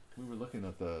we were looking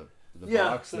at the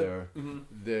box there.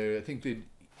 Mm-hmm. I think the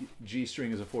G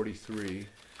string is a 43.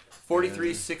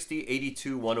 43, 60,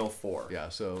 82, 104. Yeah,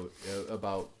 so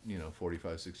about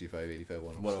 45, 65, 85,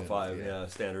 105. Yeah,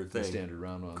 standard thing. Standard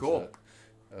round ones. Cool.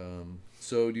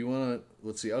 So do you want to?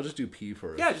 Let's see. I'll just do P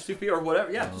first. Yeah, just do P or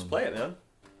whatever. Yeah, just play it, man.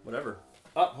 Whatever.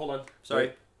 Oh, hold on. Sorry.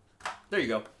 Wait. There you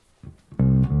go.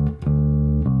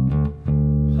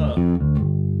 Huh.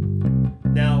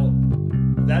 Now,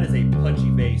 that is a punchy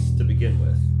bass to begin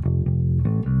with.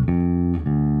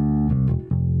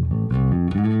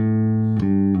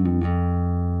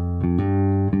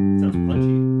 Sounds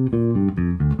punchy.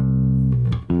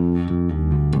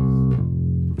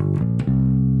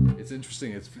 It's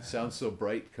interesting. It sounds so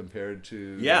bright compared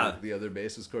to the other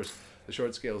basses. Of course, the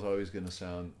short scale is always going to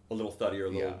sound A little thuddy or a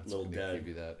little it's dead. Give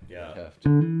you that Yeah. heft.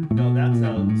 No, that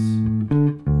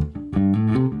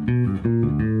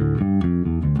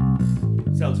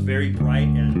sounds very bright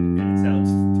and it sounds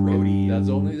throaty. That's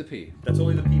only the P. That's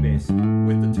only the P bass.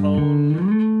 With the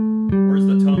tone, where's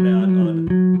the tone at on?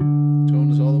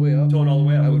 Tone is all the way up. Tone all the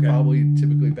way up. I would Okay. probably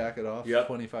typically back it off. Yep.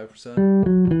 25%.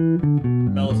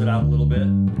 Mellows it out a little bit.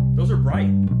 Those are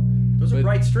bright. Those are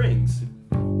bright strings.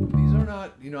 These are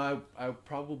not. I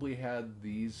probably had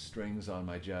these strings on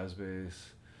my jazz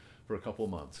bass for a couple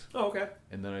of months. Oh, okay.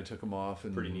 And then I took them off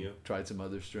and Pretty new. tried some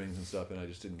other strings and stuff, and I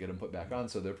just didn't get them put back on.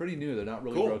 So they're pretty new. They're not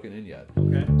really Cool. broken in yet.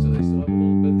 Okay. So they still have a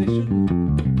little bit. They shouldn't.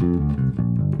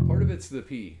 Part of it's the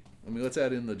P. I mean, let's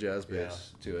add in the jazz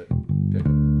bass to it. Pick.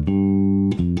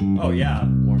 Oh yeah.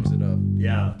 Warms it up.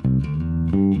 Yeah.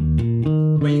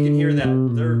 But you can hear that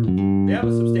they have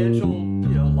a substantial,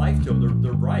 life to them.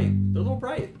 They're bright. They're a little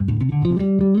bright.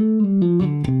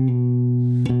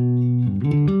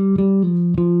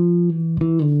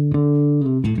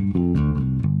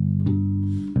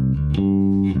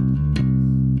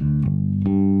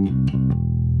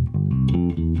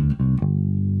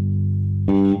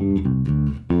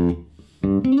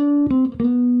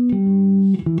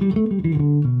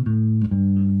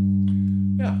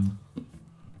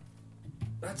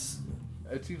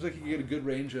 It seems like you get a good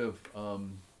range of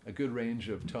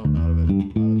tone out of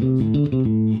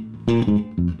it.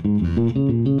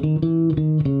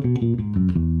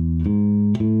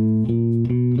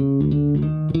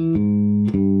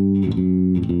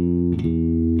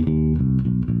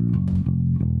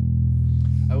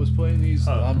 I was playing these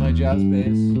on my jazz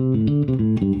bass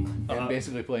and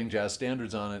basically playing jazz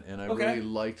standards on it, and I really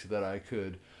liked that I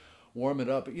could warm it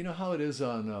up. But you know how it is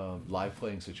on live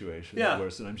playing situations where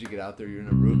sometimes you get out there, you're in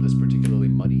a room that's particularly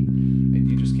muddy, and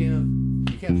you just can't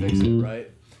fix it,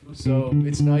 right? So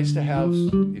it's nice to have,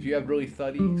 if you have really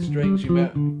thuddy strings,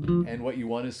 and what you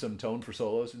want is some tone for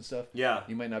solos and stuff. Yeah.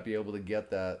 You might not be able to get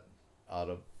that out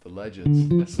of the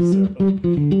Legends necessarily,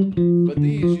 but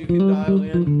these you can dial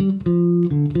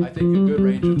in. I think a good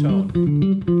range of tone.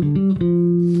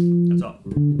 That's up.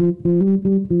 Tone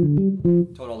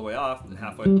all the way off, and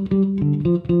halfway, and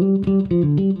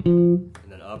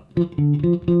then up.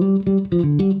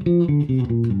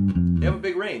 They have a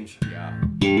big range. Yeah.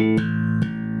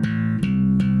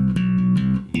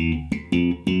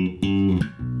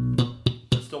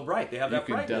 It's still bright. They have that You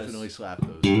can brightness. definitely slap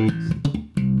those things.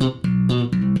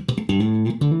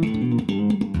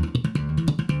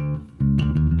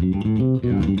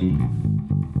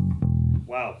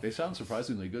 Wow. They sound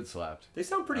surprisingly good slapped. They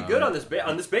sound pretty good on this bass.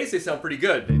 On this bass, they sound pretty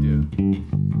good. They do.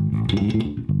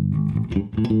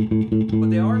 But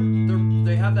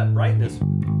they have that brightness.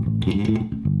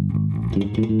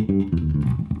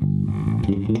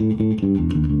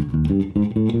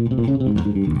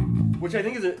 Which I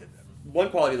think is one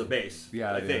quality of the bass.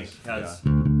 Yeah, I think has.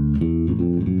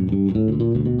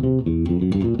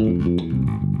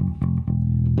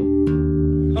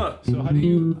 Huh. So how do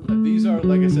you? These are,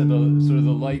 like I said, the sort of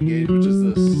the light gauge, which is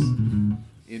this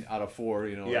out of 4,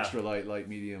 extra light,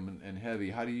 medium, and heavy.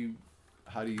 How do you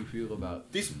feel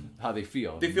about These? how they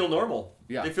feel? They feel normal.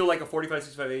 Yeah. They feel like a 45,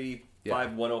 65,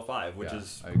 85, 105, which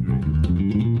is I agree.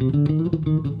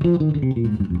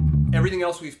 everything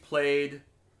else we've played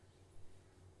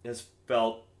has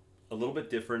felt a little bit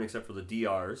different, except for the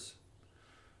DRs.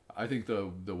 I think the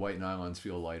white nylons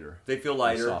feel lighter. They feel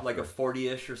lighter, Softer. like a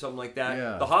 40-ish or something like that.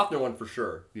 Yeah. The Hofner one for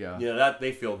sure. Yeah. That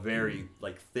they feel very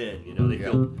thin. They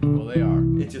Yeah. feel. Well, they are.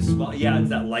 It's just small. Yeah, it's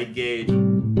that light gauge.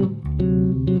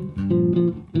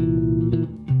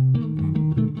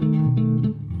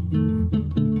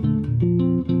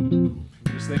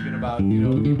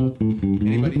 about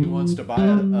anybody who wants to buy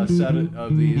a set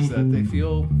of these, that they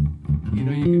feel, you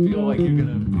can feel like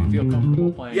you feel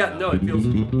comfortable playing. Yeah, them. no, it feels.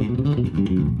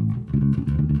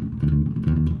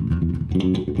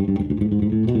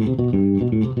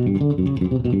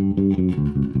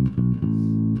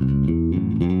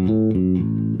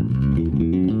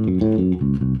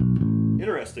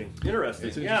 Interesting.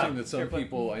 It's interesting that some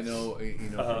people I know,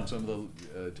 from some of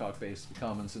the talk-based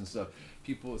comments and stuff,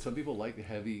 some people like the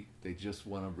heavy. They just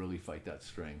want to really fight that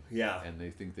string. Yeah. And they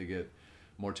think they get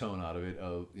more tone out of it.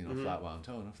 Flat wound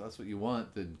tone. If that's what you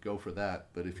want, then go for that.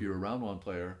 But if you're a round wound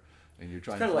player and you're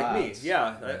trying kind of like me,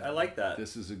 flats, I like that.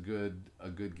 This is a good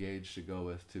gauge to go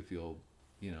with to feel,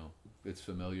 it's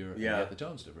familiar. Yeah. And yet the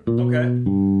tone's different. Okay.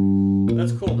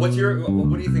 That's cool. What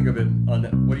do you think of it on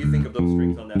that? What do you think of those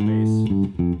strings on that bass?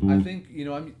 I think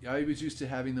I was used to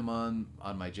having them on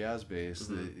my jazz bass.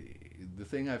 The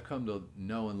thing I've come to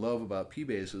know and love about P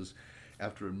basses,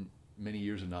 after many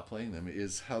years of not playing them,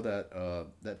 is how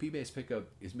that P bass pickup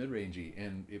is mid-rangey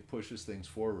and it pushes things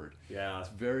forward. Yeah, it's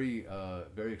very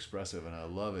very expressive and I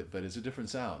love it. But it's a different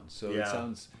sound, so yeah. It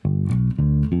sounds.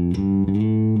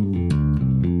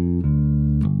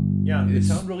 Yeah, it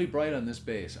sounds really bright on this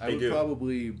bass. I would do.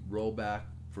 Probably roll back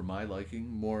for my liking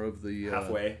more of the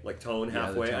halfway, like tone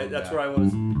halfway. the tone That's back. where I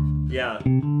was. Yeah,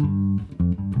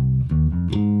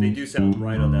 they do sound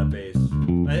bright on that bass,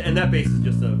 and that bass is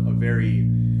just a very.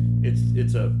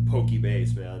 It's a pokey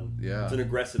bass, man. Yeah, it's an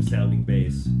aggressive sounding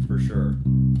bass for sure.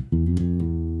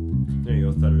 There you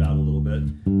go, thud it out a little bit,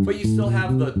 but you still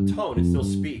have the tone. It still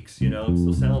speaks, it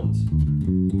still sounds.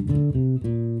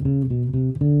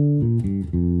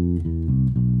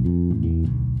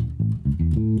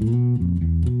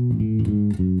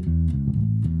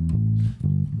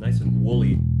 Nice and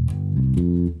woolly.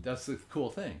 That's the cool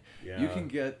thing. Yeah. You can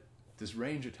get this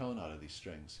range of tone out of these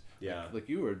strings. Yeah. Like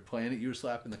you were playing it, you were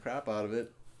slapping the crap out of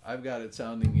it. I've got it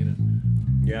sounding,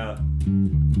 Yeah.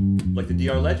 Like the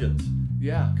DR Legends.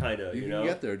 Yeah. Kind of, You can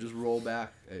get there, just roll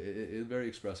back. It's very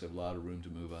expressive. A lot of room to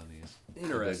move on these.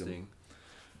 Interesting.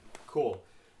 Cool.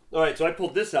 All right, so I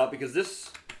pulled this out because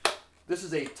this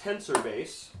is a Tensor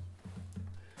bass.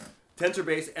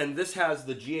 And this has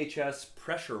the GHS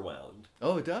pressure wound.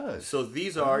 Oh, it does. So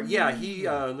these are,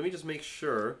 let me just make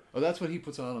sure. Oh, that's what he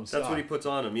puts on them. That's what he puts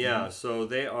on them, yeah. Mm-hmm. So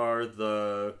they are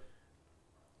I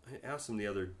asked him the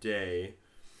other day.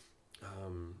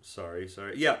 Sorry.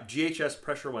 Yeah, GHS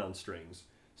pressure wound strings.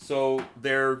 So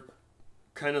they're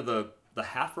kind of the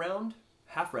half round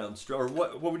string, or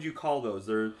what would you call those?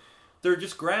 They're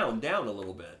just ground down a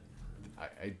little bit.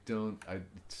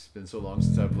 It's been so long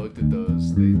since I've looked at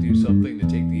those. They do something to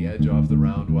take the edge off the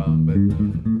round wound, but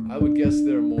I would guess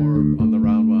they're more on the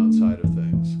round wound side of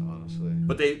things, honestly.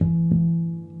 But they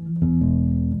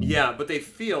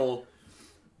feel.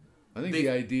 I think the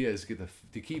idea is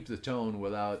to keep the tone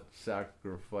without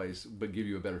sacrifice, but give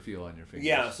you a better feel on your fingers.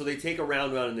 Yeah, so they take a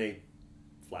round and they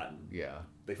flatten. Yeah.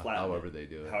 They flatten. However they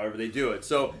do it. However they do it.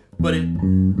 So, but it.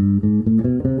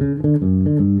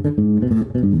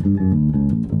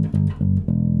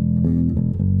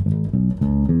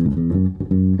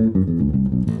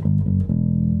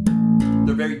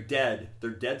 They're very dead. They're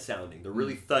dead sounding. They're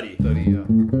really thuddy. Thuddy, yeah.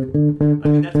 I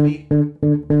mean, that's neat.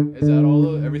 Is that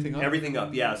everything up? Everything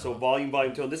up, yeah. So volume,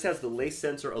 tone. This has the Lace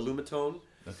Sensor Alumitone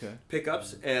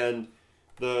pickups and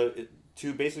the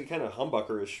two basically kind of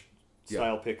humbucker-ish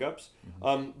style pickups.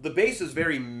 Mm-hmm. The bass is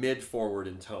very mid-forward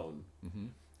in tone. Mm-hmm.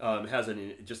 It has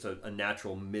just a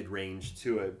natural mid-range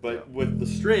to it. But with the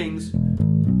strings...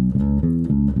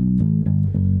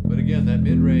 But again, that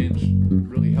mid-range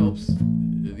really helps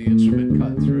the instrument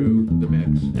cut through the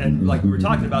mix. And like we were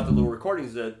talking about, the little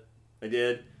recordings that I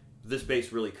did, this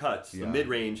bass really cuts. The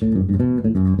mid-range...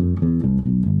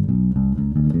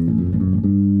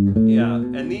 Yeah,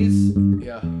 and these...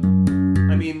 Yeah.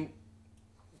 I mean,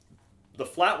 the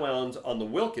flat wounds on the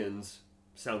Wilkins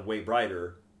sound way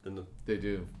brighter than They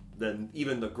do. Than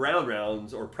even the ground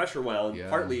rounds or pressure wound,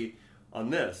 partly on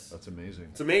this. That's amazing.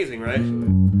 It's amazing, right?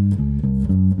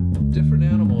 Different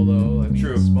animal, though. I mean,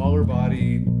 True. Smaller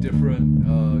body, different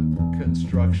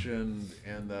construction,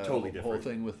 and the whole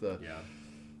thing with the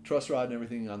truss rod and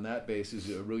everything on that bass is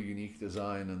a really unique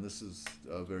design, and this is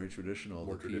very traditional,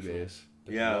 More the traditional. P-bass.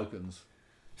 Yeah. Wilkins.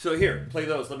 So here, play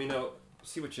those. Let me know.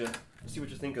 See what you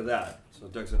think of that. So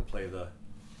Doug's gonna play the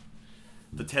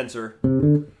Tensor.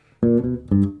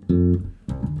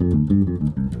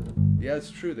 Yeah, it's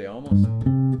true. They almost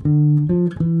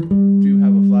do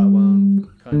have a flat wound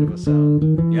kind of a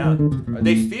sound. Yeah,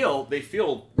 they feel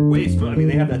way smooth. I mean,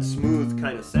 they have that smooth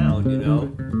kind of sound,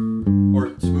 or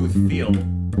smooth feel.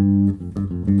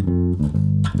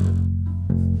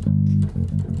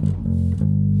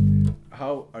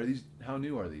 Are these? How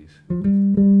new are these?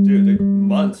 Dude, they're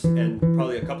months and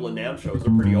probably a couple of NAMM shows.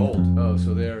 They're pretty old. Oh,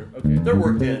 so they're okay. They're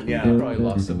worked in, yeah. They probably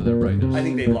lost some of their brightness. I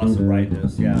think they've lost some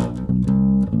brightness, yeah.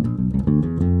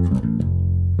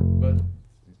 But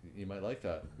you might like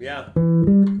that. Yeah.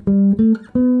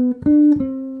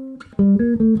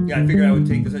 Yeah, I figured I would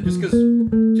take this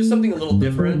just something a little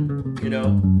different, you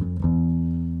know.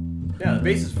 Yeah, the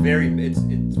bass is it's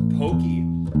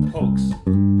pokes,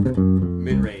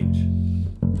 mid-range.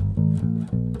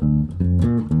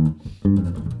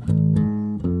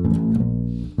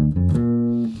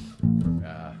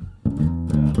 Yeah,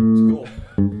 it's cool.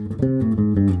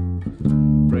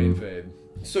 brain fade.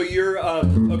 So you're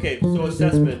okay. So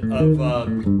assessment of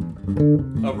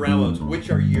round ones. Which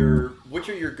are your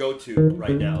go-to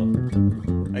right now?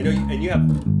 I know, and you have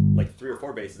like 3 or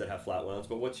 4 basses that have flat wounds.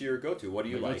 But what's your go-to? What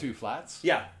do you like? Go-to flats?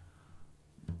 Yeah.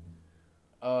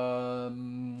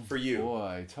 For you.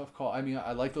 Boy, tough call. I mean,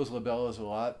 I like those labellas a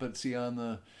lot, but see it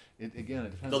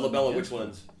depends. The labella, which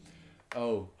ones?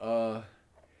 Oh,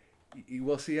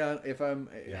 well, see, if I'm,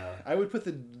 Yeah. I would put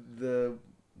the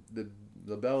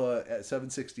labella at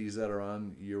 760s that are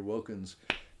on your Wilkins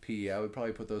P. I would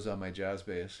probably put those on my jazz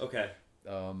bass. Okay.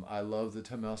 I love the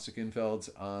Tomelstic Infelds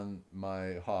on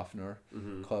my Hofner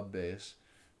club bass.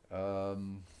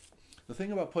 The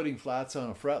thing about putting flats on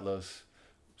a fretless,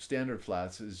 standard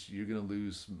flats, is you're going to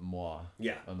lose moi.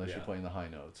 Yeah. Unless you're playing the high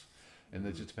notes. And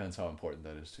it just depends how important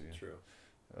that is to you. True.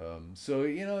 So,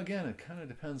 again, it kind of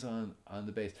depends on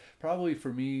the bass. Probably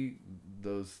for me,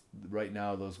 those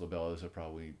labellas are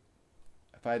probably,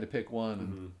 if I had to pick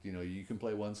one, and you can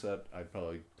play one set, I'd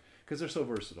probably, because they're so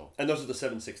versatile. And those are the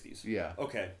 760s. Yeah.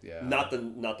 Okay. Yeah. Not the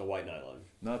white nylon.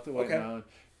 Not the white nylon.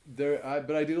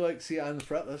 But I do like on the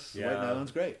fretless. Yeah. White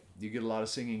nylon's great. You get a lot of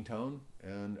singing tone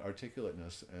and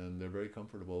articulateness, and they're very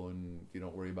comfortable, and you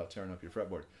don't worry about tearing up your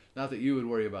fretboard. Not that you would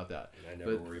worry about that. I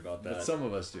never worry about that. But some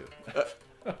of us do.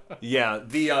 Yeah.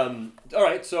 All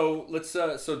right. So let's.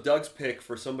 So Doug's pick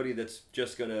for somebody that's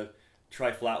just gonna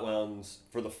try flat wounds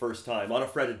for the first time on a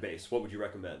fretted bass. What would you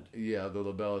recommend? Yeah, the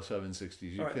Labella 760s.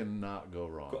 You right. cannot go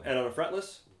wrong. And on a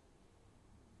fretless?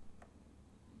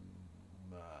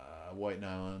 White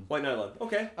nylon. White nylon.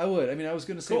 Okay. I would. I mean, I was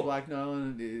going to say Cool. black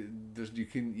nylon.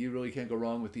 You really can't go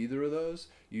wrong with either of those.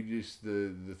 You just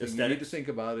the thing you need to think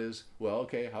about is, well,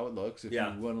 okay, how it looks. If you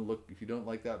want to look, if you don't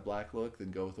like that black look,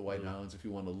 then go with the white nylons. If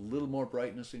you want a little more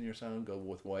brightness in your sound, go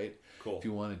with white. Cool. If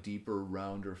you want a deeper,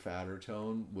 rounder, fatter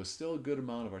tone with still a good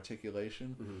amount of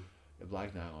articulation, the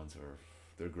black nylons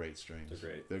they're great strings.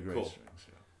 They're great Cool. strings.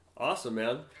 Yeah. Awesome,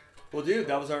 man. Well, dude,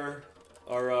 that was our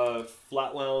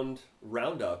flat wound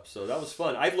roundup. So that was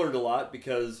fun. I've learned a lot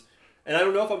and I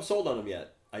don't know if I'm sold on them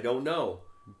yet. I don't know.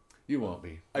 You won't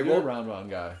be. You're a round one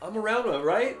guy. I'm a round one,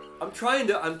 right? I'm trying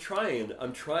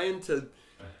to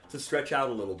stretch out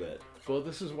a little bit. Well,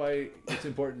 this is why it's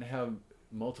important to have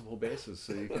multiple basses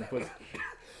so you can put.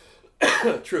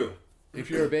 True. If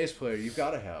you're a bass player, you've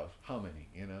got to have how many?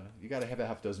 You got to have a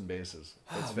half dozen basses.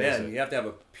 Oh man, you have to have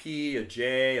a P, a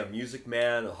J, a Music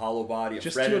Man, a hollow body, a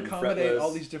just fretted to accommodate fretless,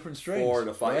 all these different strings. 4 and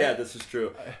a 5. Right? Yeah, this is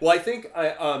true. Well, I think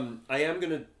I am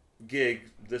gonna gig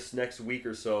this next week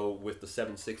or so with the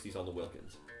 760s on the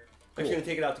Wilkins. I'm just gonna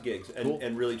take it out to gigs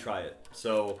and really try it.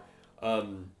 So,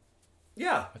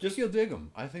 yeah, I think you'll dig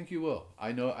them. I think you will.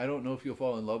 I don't know if you'll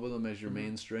fall in love with them as your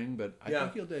main string, but I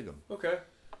think you'll dig them. Okay.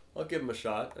 I'll give them a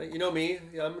shot. You know me.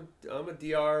 I'm a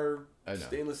DR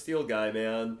stainless steel guy,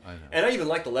 man. I know. And I even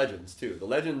like the Legends too. The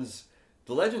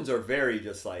Legends are very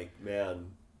just like,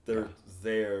 man, they're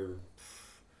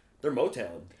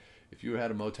Motown. If you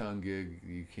had a Motown gig,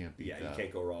 you can't beat that. Yeah, you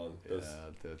can't go wrong.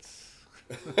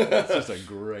 That's just a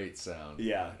great sound.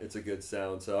 Yeah, it's a good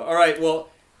sound. So, all right, well,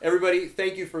 everybody,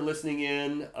 thank you for listening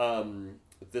in.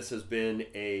 This has been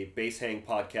a Bass Hang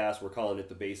podcast. We're calling it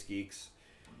the Bass Geeks.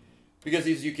 Because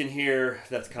as you can hear,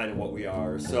 that's kind of what we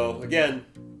are. So, again,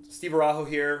 Steve Arajo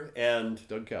here, and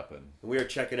Doug Koeppen. We are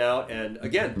checking out. And,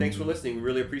 again, thanks for listening. We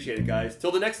really appreciate it, guys. Till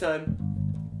the next time.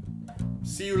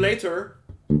 See you later.